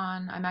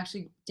Comic-Con. I'm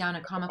actually down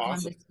at Comic-Con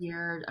Awesome. this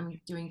year. I'm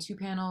doing two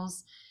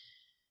panels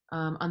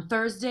on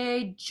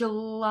Thursday,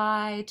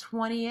 July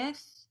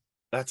 20th.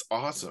 That's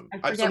awesome. I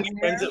I have so forget many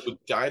friends where. that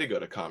would die to go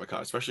to Comic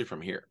Con, especially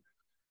from here.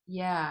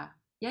 Yeah.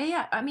 Yeah,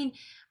 yeah. I mean,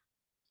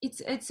 it's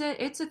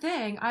a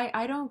thing.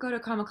 I don't go to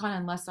Comic-Con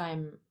unless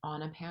I'm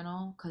on a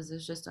panel because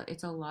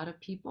it's a lot of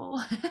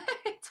people.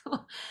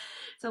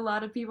 It's a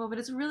lot of people, but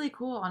it's really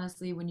cool,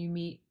 honestly, when you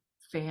meet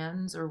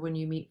fans or when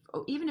you meet,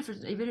 oh, even if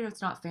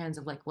it's not fans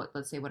of like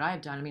let's say what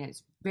I've done. I mean,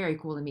 it's very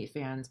cool to meet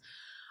fans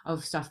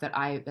of stuff that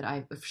I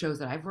of shows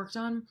that I've worked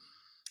on.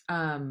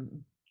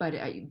 But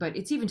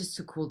it's even just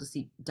so cool to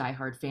see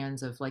diehard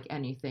fans of like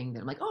anything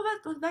that I'm like, oh,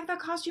 that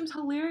costume's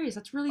hilarious.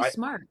 That's really I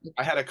smart.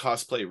 I had a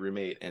cosplay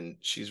roommate and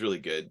she's really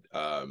good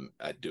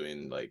at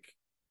doing like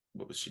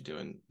what was she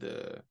doing?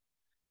 What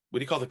do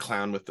you call the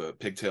clown with the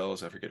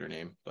pigtails? I forget her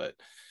name, but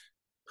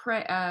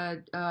Pray, ah,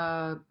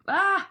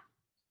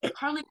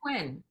 Harley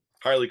Quinn.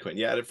 Harley Quinn.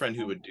 Yeah, I had a friend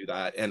who would do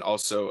that. And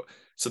also,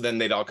 so then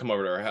they'd all come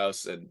over to our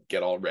house and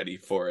get all ready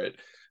for it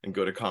and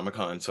go to Comic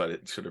Con. So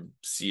I'd sort of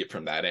see it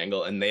from that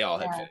angle. And they all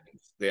had Yeah,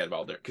 fans. They had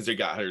all their, because they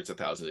got hundreds of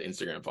thousands of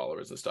Instagram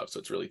followers and stuff. So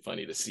it's really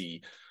funny to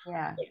see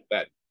yeah, like,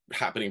 that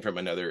happening from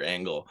another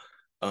angle.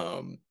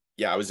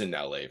 Yeah, I was in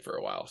LA for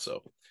a while.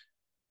 So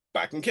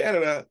back in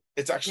Canada,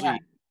 it's yeah.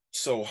 actually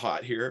so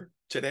hot here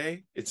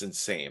today. It's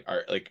insane.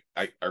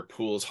 Our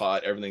pool's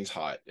hot, everything's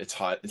hot. It's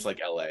hot. It's like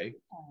LA,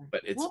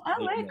 but it's Well,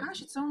 LA,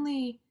 gosh, it's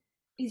only,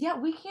 yeah,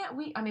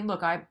 I mean,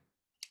 look, I'm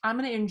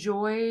gonna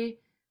enjoy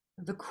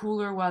the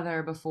cooler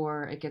weather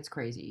before it gets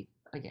crazy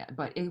again.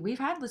 But we've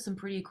had some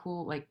pretty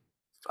cool, like,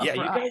 yeah, for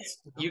you us. guys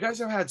you guys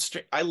have had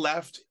I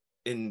left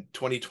in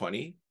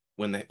 2020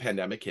 when the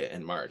pandemic hit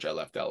in March. I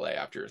left LA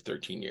after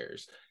 13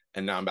 years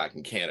and now I'm back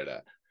in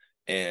Canada.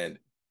 And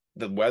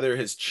the weather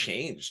has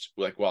changed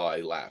like while I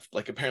left.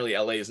 Like apparently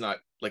LA is not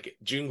like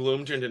June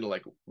gloom turned into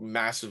like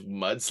massive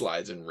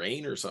mudslides and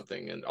rain or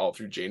something and all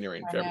through January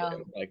and I February. know,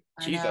 And I'm like,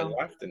 I geez, I know,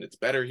 left and it's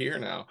better here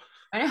now.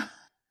 I know,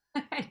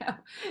 I know.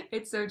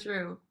 It's so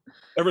true.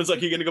 Everyone's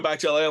like, you're gonna go back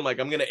to LA? I'm like,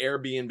 I'm gonna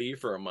Airbnb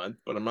for a month,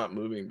 but I'm not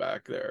moving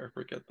back there.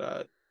 Forget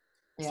that.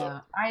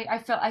 So Yeah, I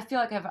feel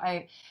like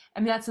I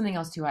mean that's something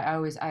else too. I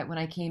always I when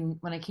I came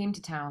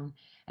to town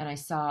and I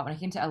saw when I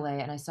came to LA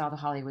and I saw the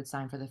Hollywood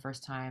sign for the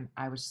first time,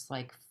 I was just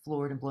like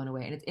floored and blown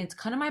away. And it's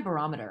kind of my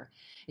barometer.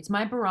 It's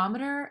my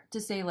barometer to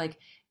say like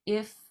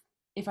if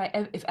if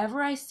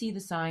ever I see the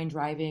sign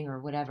driving or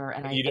whatever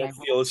and you and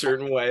don't feel a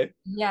certain way.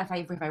 yeah,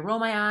 if I roll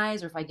my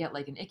eyes or if I get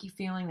like an icky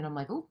feeling, then I'm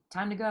like, oh,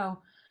 time to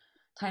go,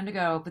 time to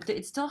go. But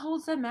it still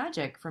holds that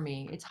magic for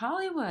me. It's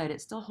Hollywood.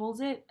 It still holds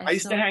it. I I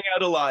used to still hang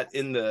out a lot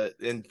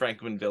in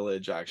Franklin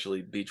Village,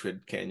 actually,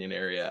 Beechwood Canyon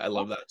area. I yeah.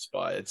 love that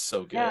spot. It's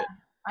so Yeah, good.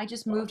 I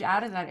just moved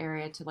out of that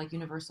area to like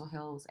Universal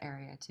Hills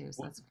area too,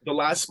 so that's The kind of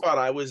last cool. spot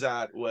I was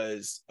at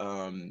was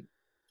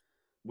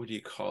what do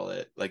you call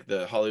it? Like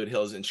the Hollywood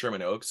Hills in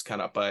Sherman Oaks,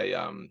 kind of up by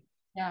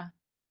Yeah,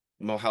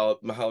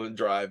 Mulholland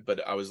Drive,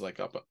 but I was like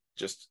up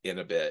just in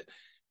a bit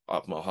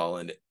off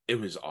Mulholland. It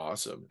was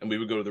awesome, and we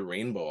would go to the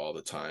Rainbow all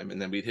the time.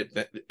 And then we'd hit.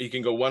 You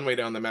can go one way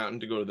down the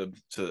mountain to go to the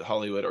to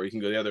Hollywood, or you can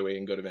go the other way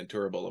and go to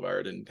Ventura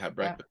Boulevard and have yeah,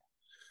 breakfast.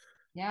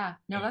 yeah.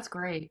 No, that's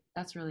great.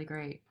 That's really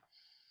great.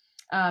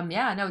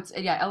 Yeah, no, it's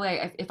yeah,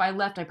 LA. If I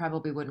left, I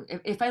probably wouldn't.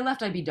 If I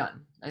left, I'd be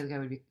done. I think I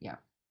would be, yeah,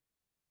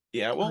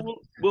 Yeah, well, 100%.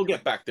 we'll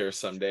get back there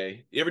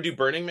someday. You ever do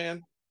Burning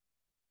Man?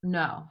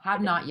 No,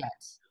 have not yet.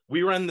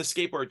 We run the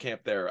skateboard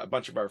camp there, a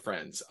bunch of our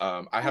friends.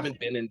 I Oh, haven't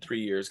been in 3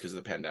 years because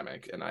of the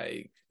pandemic, and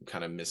I'm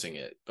kind of missing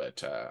it.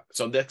 But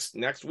so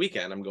next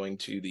weekend, I'm going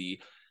to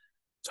the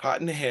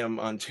Tottenham,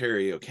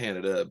 Ontario,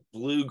 Canada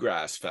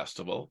Bluegrass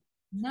Festival,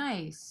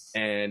 nice.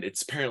 and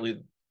it's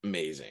apparently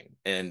amazing.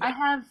 And I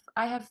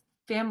have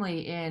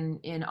family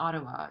in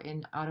Ottawa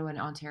and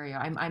Ontario.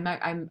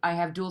 I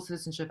have dual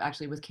citizenship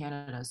actually with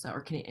Canada, so or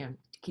so Canadian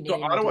with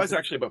Ottawa dual is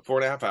actually citizenship.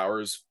 about 4.5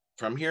 hours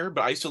from here,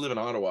 but I used to live in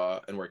Ottawa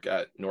and work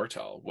at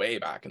Nortel way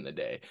back in the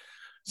day. Yeah,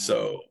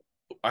 So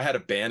I had a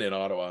band in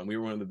Ottawa, and we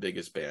were one of the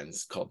biggest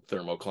bands called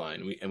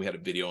Thermocline. We had a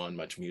video on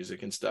Much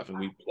Music and stuff, and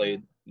we yeah.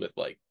 played with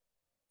like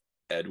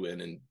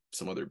Edwin and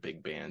some other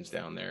big bands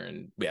down there,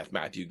 and we had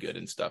Matthew Good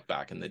and stuff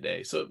back in the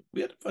day. So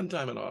we had a fun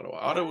time in Ottawa.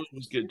 Ottawa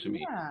was good to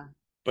me, Yeah.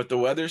 but the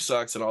weather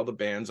sucks, and all the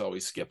bands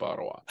always skip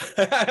Ottawa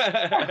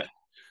Yeah.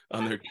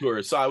 on their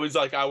tours. So I was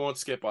like, I won't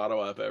skip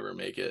Ottawa if I ever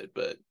make it,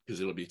 but because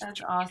it'll be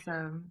That's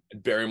awesome.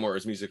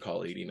 Barrymore's Music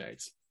Hall 80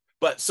 nights.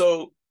 But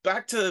so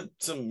back to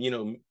some,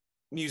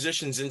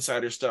 musicians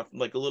insider stuff,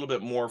 like a little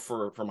bit more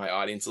for my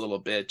audience, a little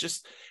bit.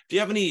 Just if you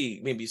have any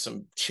maybe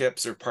some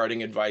tips or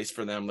parting advice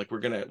for them, like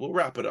we'll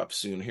wrap it up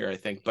soon here, I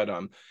think. But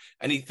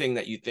anything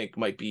that you think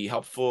might be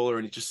helpful or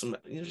any just some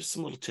just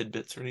some little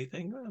tidbits or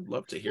anything, I'd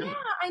love to hear Yeah, them.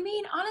 I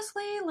mean,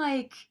 honestly,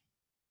 like,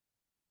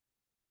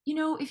 you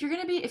know, if you're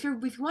gonna be, if you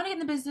want to get in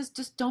the business,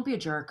 just don't be a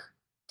jerk.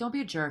 Don't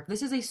be a jerk.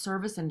 This is a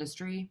service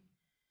industry.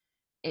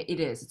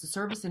 It is. It's a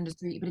service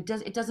industry, but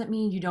it doesn't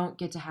mean you don't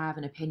get to have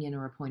an opinion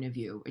or a point of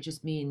view. It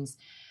just means,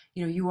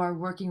 you know, you are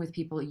working with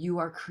people. You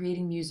are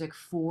creating music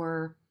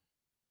for,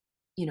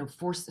 you know,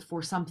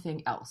 for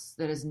something else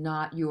that is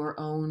not your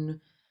own,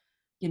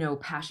 you know,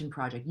 passion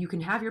project. You can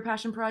have your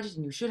passion project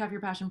and you should have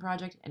your passion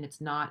project, and it's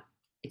not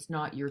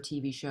your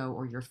TV show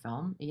or your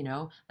film, you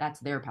know, that's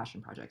their passion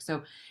project.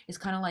 So it's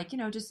kind of like, you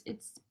know, just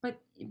it's but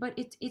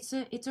it's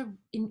a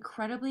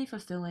incredibly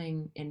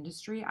fulfilling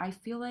industry. I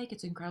feel like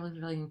it's an incredibly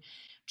fulfilling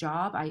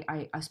job.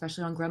 I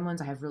especially on Gremlins,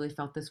 I have really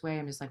felt this way.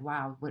 I'm just like,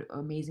 wow, what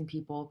amazing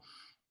people.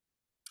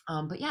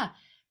 But yeah,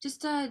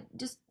 just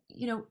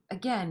you know,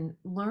 again,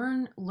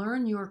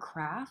 learn your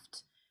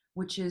craft,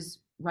 which is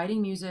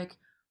writing music,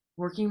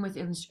 working with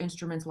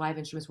instruments, live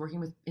instruments, working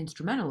with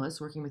instrumentalists,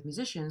 working with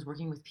musicians,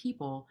 working with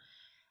people,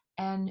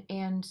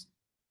 and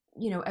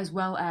you know, as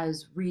well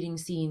as reading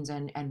scenes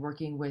and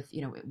working with,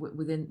 you know,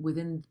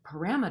 within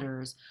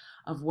parameters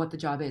of what the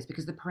job is,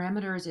 because the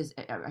parameters is,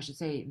 I should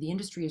say, the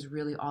industry is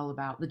really all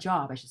about the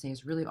job. I should say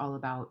is really all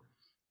about,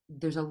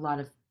 there's a lot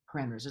of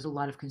parameters, there's a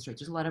lot of constraints,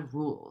 there's a lot of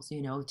rules,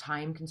 you know,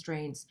 time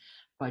constraints,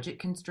 budget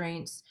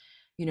constraints.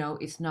 You know,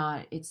 it's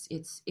not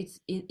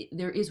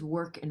there is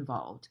work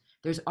involved.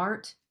 There's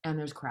art and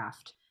there's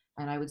craft,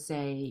 and I would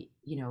say,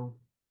 you know,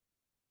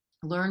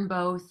 learn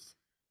both,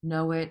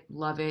 know it,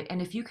 love it,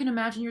 and if you can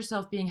imagine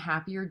yourself being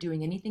happier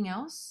doing anything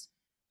else,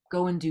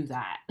 go and do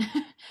that.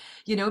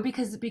 You know,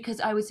 because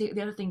I would say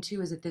the other thing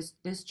too is that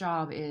this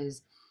job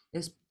is,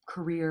 this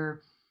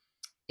career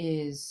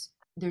is,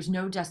 there's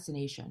no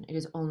destination. It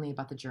is only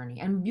about the journey.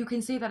 And you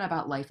can say that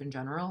about life in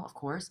general, of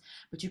course,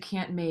 but you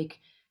can't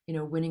make, you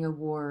know, winning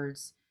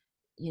awards,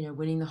 you know,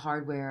 winning the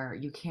hardware.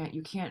 You You can't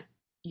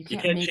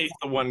can't make, chase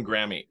the one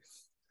Grammy.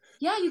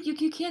 yeah,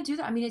 you can't do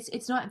that. I mean,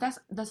 it's not,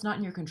 that's not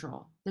in your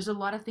control. There's a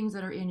lot of things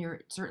that are in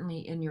your,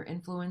 certainly in your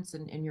influence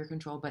and in your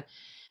control, but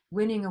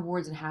winning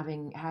awards and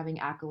having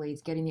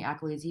accolades, getting the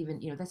accolades,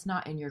 even, you know, that's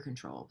not in your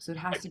control. So it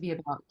has to be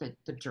about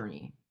the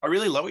journey. I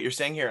really love what you're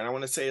saying here, and I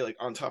want to say, like,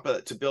 on top of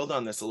that, to build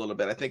on this a little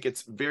bit, I think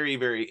it's very,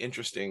 very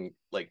interesting,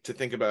 like, to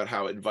think about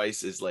how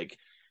advice is like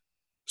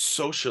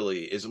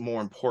socially is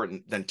more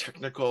important than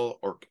technical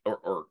or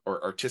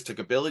artistic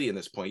ability in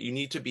this point. You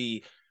need to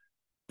be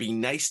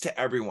nice to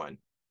everyone.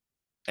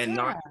 and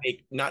Yeah.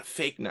 not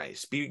fake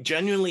nice. Be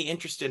genuinely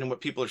interested in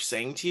what people are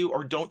saying to you,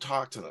 or don't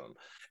talk to them.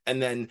 And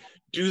then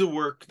do the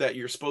work that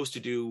you're supposed to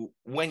do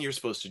when you're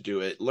supposed to do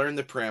it. Learn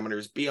the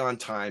parameters, be on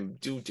time,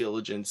 due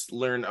diligence,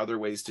 learn other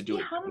ways to do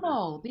Be it better.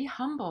 humble. Be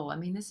humble. I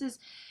mean, this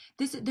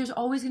there's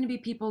always going to be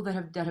people that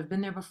have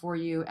been there before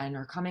you and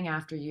are coming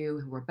after you,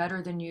 who are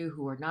better than you,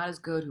 who are not as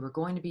good, who are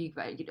going to be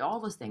all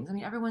those things. I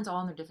mean, everyone's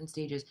all in their different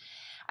stages.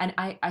 And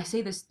I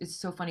say this, it's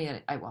so funny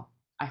that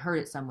I heard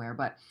it somewhere,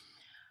 but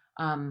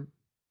um,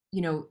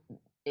 you know,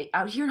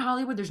 out here in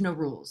Hollywood, there's no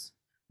rules,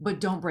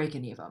 but don't break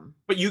any of them.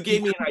 But you You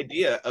gave me an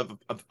idea of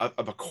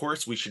a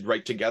course we should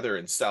write together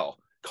and sell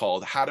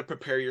called How to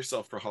Prepare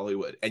Yourself for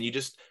Hollywood. And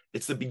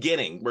it's the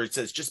beginning where it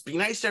says, just be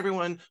nice to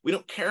everyone. We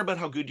don't care about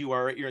how good you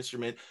are at your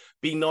instrument.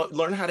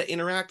 Learn how to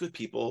interact with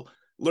people.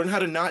 Learn how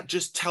to not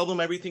just tell them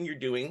everything you're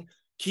doing.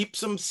 Keep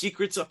some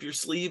secrets up your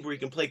sleeve where you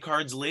can play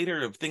cards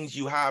later of things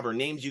you have or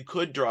names you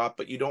could drop,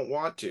 but you don't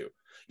want to.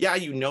 Yeah,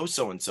 you know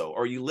so and so,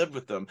 or you live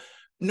with them.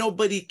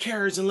 Nobody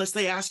cares unless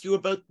they ask you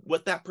about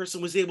what that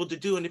person was able to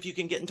do and if you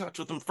can get in touch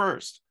with them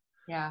first.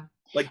 Yeah.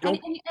 Like,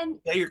 And, don't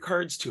and play your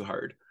cards too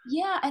hard.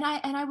 yeah, and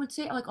I would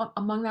say like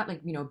among that,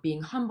 like,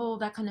 being humble,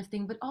 that kind of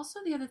thing, but also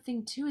the other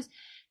thing too is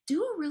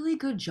do a really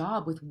good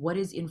job with what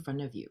is in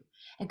front of you.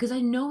 And because I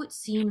know it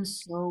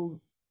seems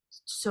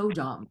so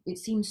dumb. It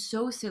seems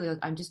so silly. Like,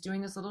 I'm just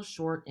doing this little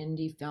short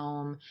indie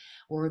film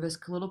or this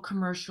little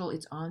commercial,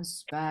 it's on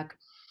spec,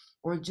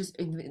 or just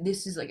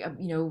this is like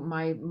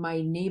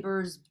my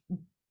neighbor's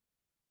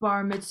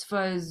bar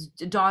mitzvah's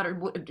daughter,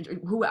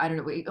 who I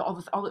don't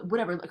know,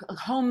 whatever, like a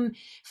home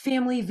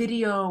family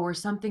video or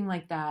something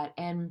like that.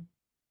 And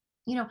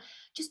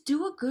just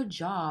do a good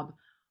job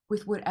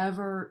with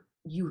whatever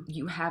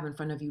you have in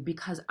front of you,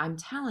 because I'm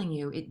telling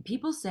you,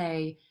 people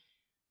say,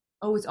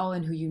 oh, it's all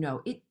in who you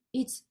know.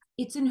 It's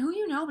in who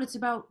you know, but it's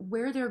about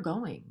where they're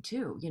going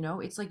too.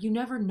 It's like, you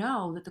never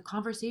know that the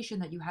conversation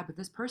that you had with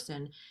this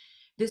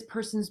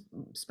person's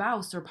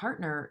spouse or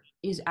partner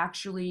is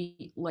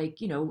actually, like,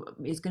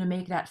 is going to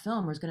make that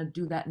film or is going to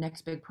do that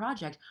next big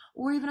project,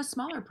 or even a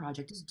smaller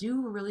project. Just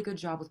do a really good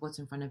job with what's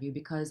in front of you,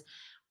 because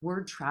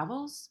word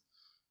travels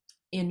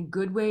in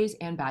good ways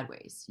and bad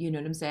ways. You know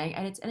what I'm saying?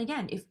 And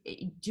again, if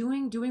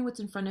doing what's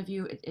in front of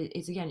you,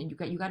 it's again,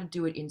 you got to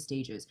do it in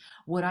stages.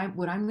 What I'm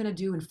going to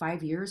do in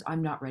 5 years,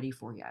 I'm not ready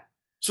for yet.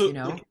 you So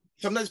know like,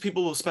 sometimes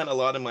people will spend a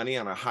lot of money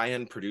on a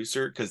high-end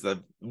producer because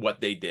of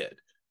what they did.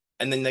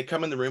 And then they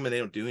come in the room and they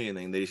don't do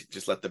anything. They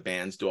just let the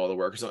bands do all the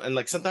work. So, and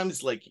like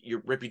sometimes like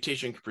your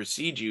reputation can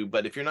precede you,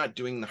 but if you're not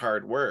doing the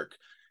hard work,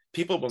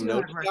 people will do the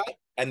hard notice work. that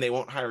and they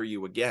won't hire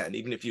you again,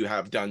 even if you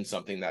have done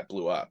something that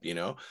blew up.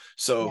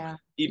 So Yeah.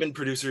 even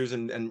producers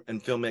and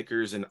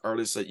filmmakers and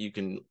artists that you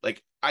can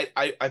like,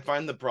 I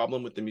find the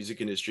problem with the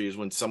music industry is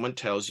when someone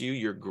tells you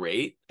you're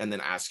great and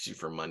then asks you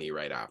for money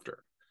right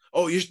after.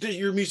 Oh,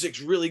 your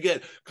music's really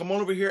good. Come on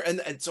over here, and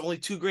it's only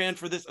 2 grand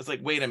for this. It's like,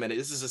 wait a minute,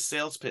 this is a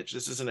sales pitch.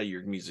 This isn't a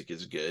your music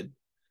is good.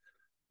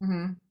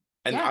 Hmm.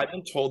 And Yeah. I've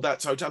been told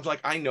that sometimes, like,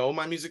 I know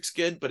my music's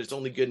good, but it's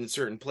only good in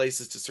certain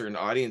places to certain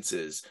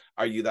audiences.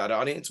 Are you that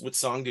audience? What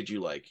song did you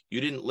like? You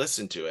didn't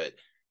listen to it.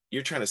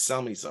 You're trying to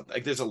sell me something.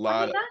 Like, there's a I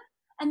lot mean of.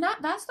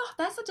 that's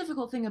the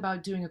difficult thing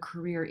about doing a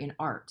career in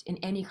art, in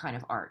any kind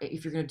of art,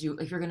 if you're going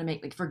to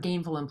make, like, for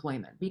gainful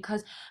employment,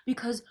 because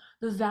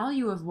the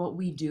value of what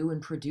we do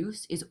and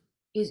produce is,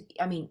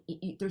 I mean,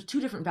 there's two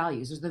different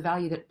values. There's the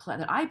value that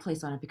I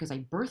place on it because I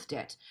birthed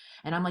it,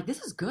 and I'm like,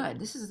 this is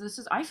good. This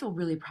is I feel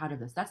really proud of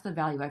this. That's the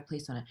value I've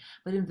placed on it.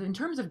 But in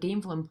terms of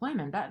gainful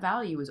employment, that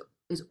value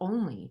is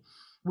only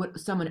what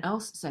someone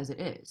else says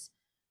it is.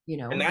 And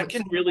that What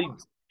can someone really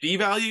else.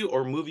 devalue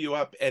or move you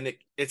up, and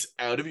it's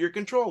out of your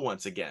control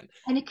once again.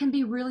 And it can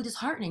be really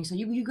disheartening. So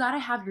you got to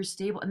have your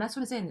stable, and that's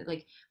what I'm saying.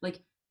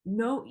 Like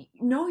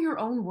know your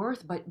own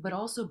worth, but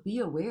also be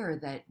aware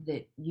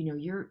that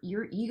your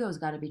ego's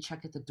got to be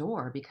checked at the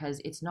door,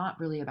 because it's not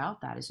really about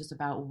that. It's just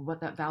about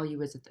what that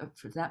value is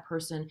for that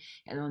person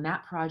and on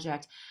that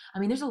project. I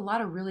mean, there's a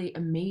lot of really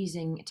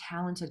amazing,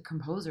 talented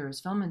composers,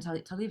 film and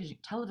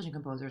television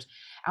composers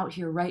out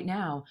here right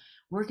now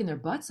working their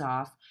butts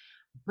off.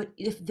 But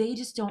if they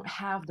just don't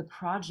have the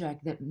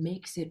project that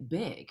makes it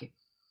big,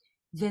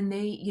 then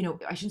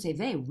I shouldn't say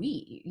they,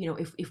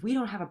 if we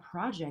don't have a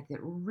project that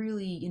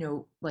really,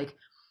 like,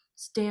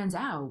 stands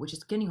out, which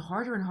is getting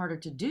harder and harder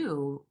to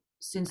do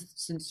since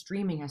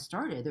streaming has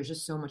started. There's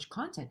just so much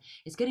content.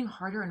 It's getting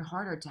harder and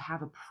harder to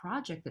have a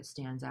project that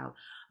stands out,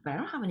 but I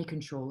don't have any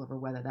control over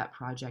whether that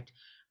project,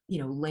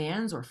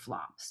 lands or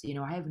flops.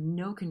 I have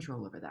no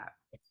control over that.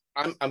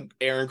 I'm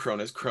Aaron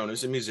Kronis.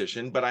 Kronis a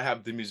musician, but I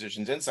have the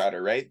musician's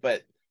insider, right?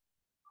 But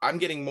I'm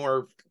getting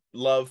more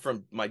love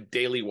from my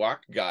daily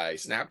walk guy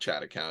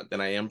Snapchat account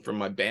than I am from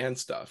my band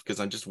stuff because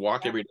I just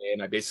walk Yeah. every day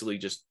and I basically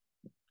just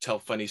tell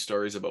funny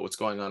stories about what's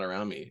going on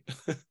around me.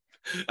 And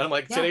I'm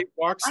like, Yeah. today's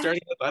walk's I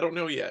starting up. I don't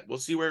know yet. We'll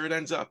see where it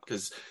ends up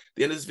because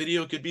the end of this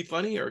video could be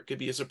funny or it could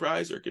be a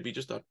surprise or it could be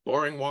just a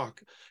boring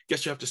walk.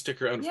 Guess you have to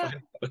stick around and Yeah.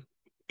 find out.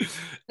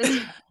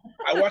 I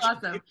That's watched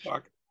awesome.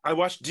 TikTok.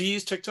 Do you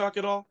use TikTok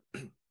at all?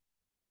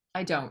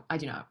 I don't. I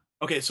do not.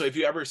 Okay, so if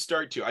you ever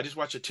start to, I just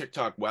watched a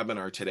TikTok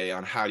webinar today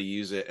on how to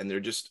use it, and they're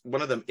just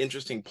one of the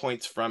interesting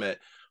points from it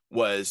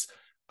was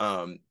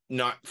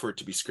not for it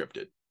to be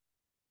scripted.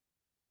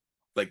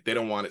 Like they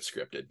don't want it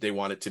scripted. They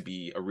want it to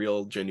be a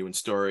real, genuine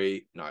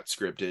story, not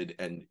scripted,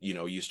 and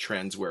use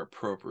trends where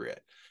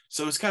appropriate.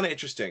 So it's kind of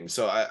interesting.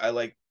 So I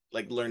like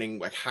learning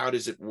like how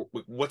does it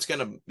what's going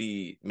to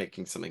be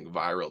making something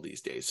viral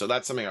these days. So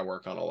that's something I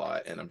work on a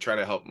lot, and I'm trying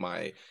to help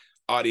my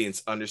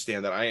audience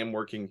understand that I am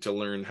working to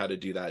learn how to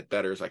do that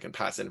better so I can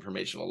pass that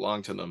information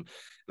along to them.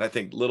 And I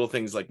think little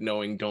things like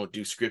knowing don't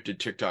do scripted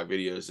TikTok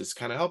videos is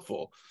kind of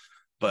helpful.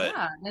 But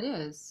Yeah, that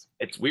is.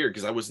 it's weird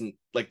because I wasn't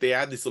like they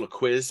had this little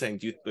quiz saying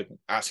do you like,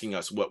 asking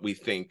us what we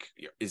think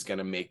is going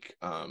to make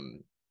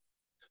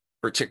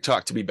for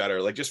TikTok to be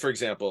better. Like just for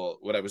example,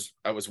 what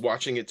I was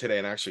watching it today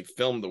and I actually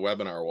filmed the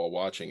webinar while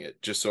watching it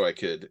just so I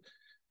could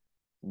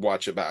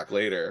watch it back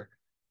later.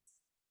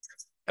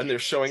 And they're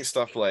showing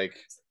stuff like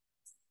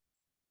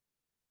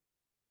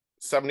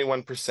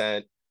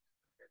 71%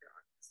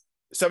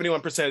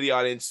 71% of the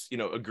audience,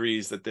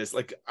 agrees that this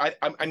like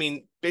I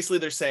mean basically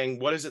they're saying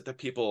what is it that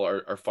people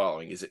are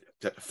following? Is it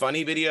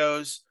funny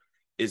videos?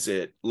 Is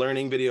it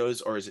learning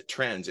videos or is it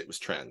trends? It was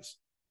trends.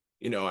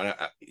 And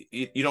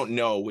you don't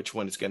know which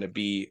one it's going to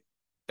be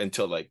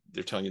until like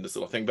they're telling you this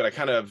little thing, but I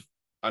kind of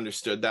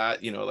understood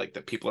that, like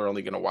that people are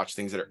only going to watch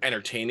things that are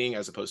entertaining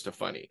as opposed to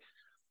funny.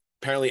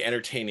 Apparently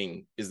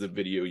entertaining is the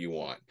video you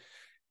want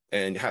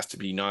and it has to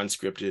be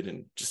non-scripted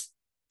and just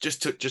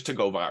to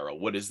go viral.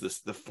 What is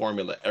the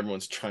formula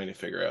everyone's trying to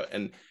figure out?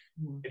 And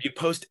Mhm. if you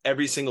post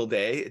every single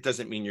day, it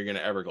doesn't mean you're going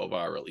to ever go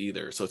viral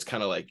either. So it's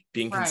kind of like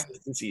being Right.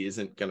 consistency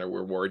isn't going to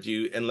reward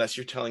you unless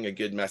you're telling a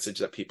good message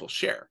that people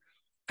share.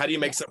 How do you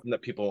Yeah. make something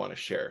that people want to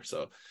share?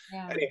 So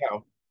Yeah.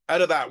 anyhow,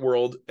 out of that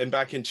world and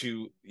back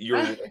into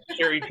your world,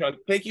 Sherri Chung,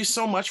 thank you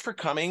so much for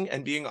coming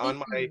and being on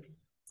Thank my you.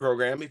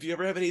 program. If you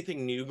ever have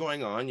anything new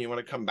going on, you want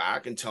to come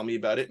back and tell me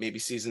about it, maybe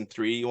season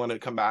 3, you want to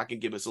come back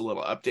and give us a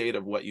little update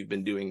of what you've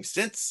been doing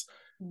since.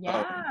 Um,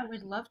 Yeah, I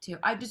would love to.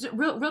 I just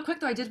real quick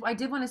though, I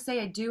did want to say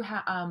I do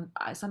have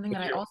something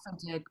that I also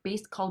did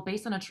based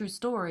on a true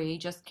story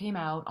just came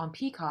out on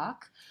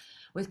Peacock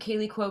with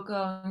Kaylee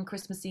Cuoco and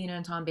Chris Messina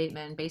and Tom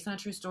Bateman based on a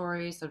true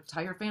story. So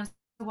tell your fans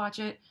to watch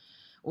it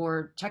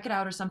or check it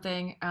out or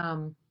something.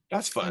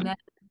 that's And fun. then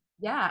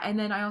yeah, and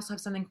then I also have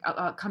something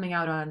coming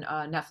out on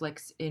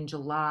Netflix in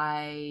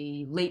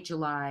July, late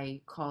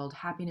July, called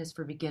Happiness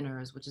for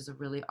Beginners, which is a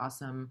really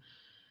awesome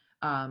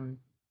um,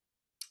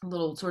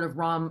 little sort of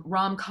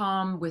rom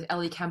com with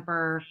Ellie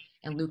Kemper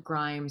and Luke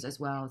Grimes as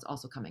well. It's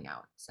also coming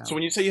out. So So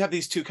when you say you have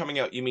these two coming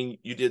out, you mean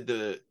you did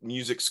the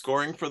music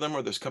scoring for them,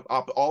 or there's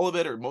all of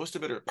it, or most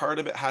of it, or part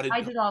of it? How I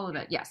did did all of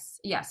it. Yes,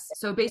 yes.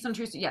 So based on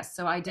true, yes.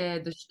 So I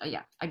did the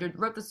yeah, I did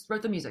wrote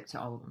the music to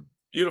all of them.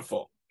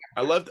 beautiful?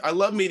 I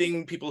love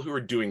meeting people who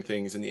are doing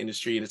things in the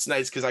industry, and it's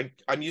nice because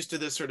I'm used to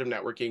this sort of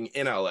networking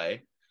in LA.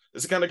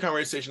 It's the kind of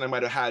conversation I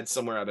might have had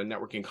somewhere at a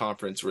networking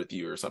conference with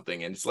you or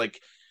something, and it's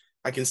like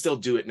I can still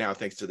do it now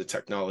thanks to the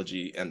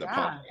technology and the Yeah,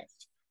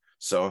 podcast.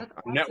 So that's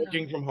I'm awesome.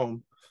 networking from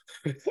home.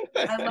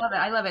 I love it.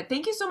 I love it.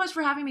 Thank you so much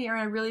for having me,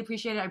 Erin. I really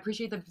appreciate it. I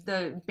appreciate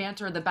the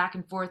banter, the back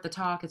and forth, the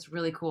talk. It's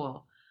really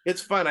cool.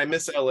 It's fun. I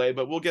miss LA,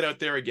 but we'll get out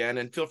there again,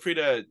 and feel free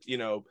to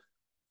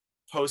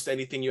post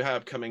anything you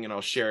have coming and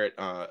I'll share it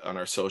on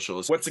our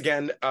socials. Once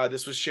again,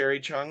 this was Sherri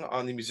Chung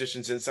on the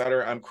Musicians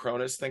Insider. I'm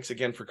Kronis. Thanks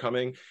again for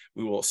coming.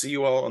 We will see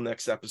you all on the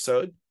next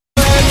episode.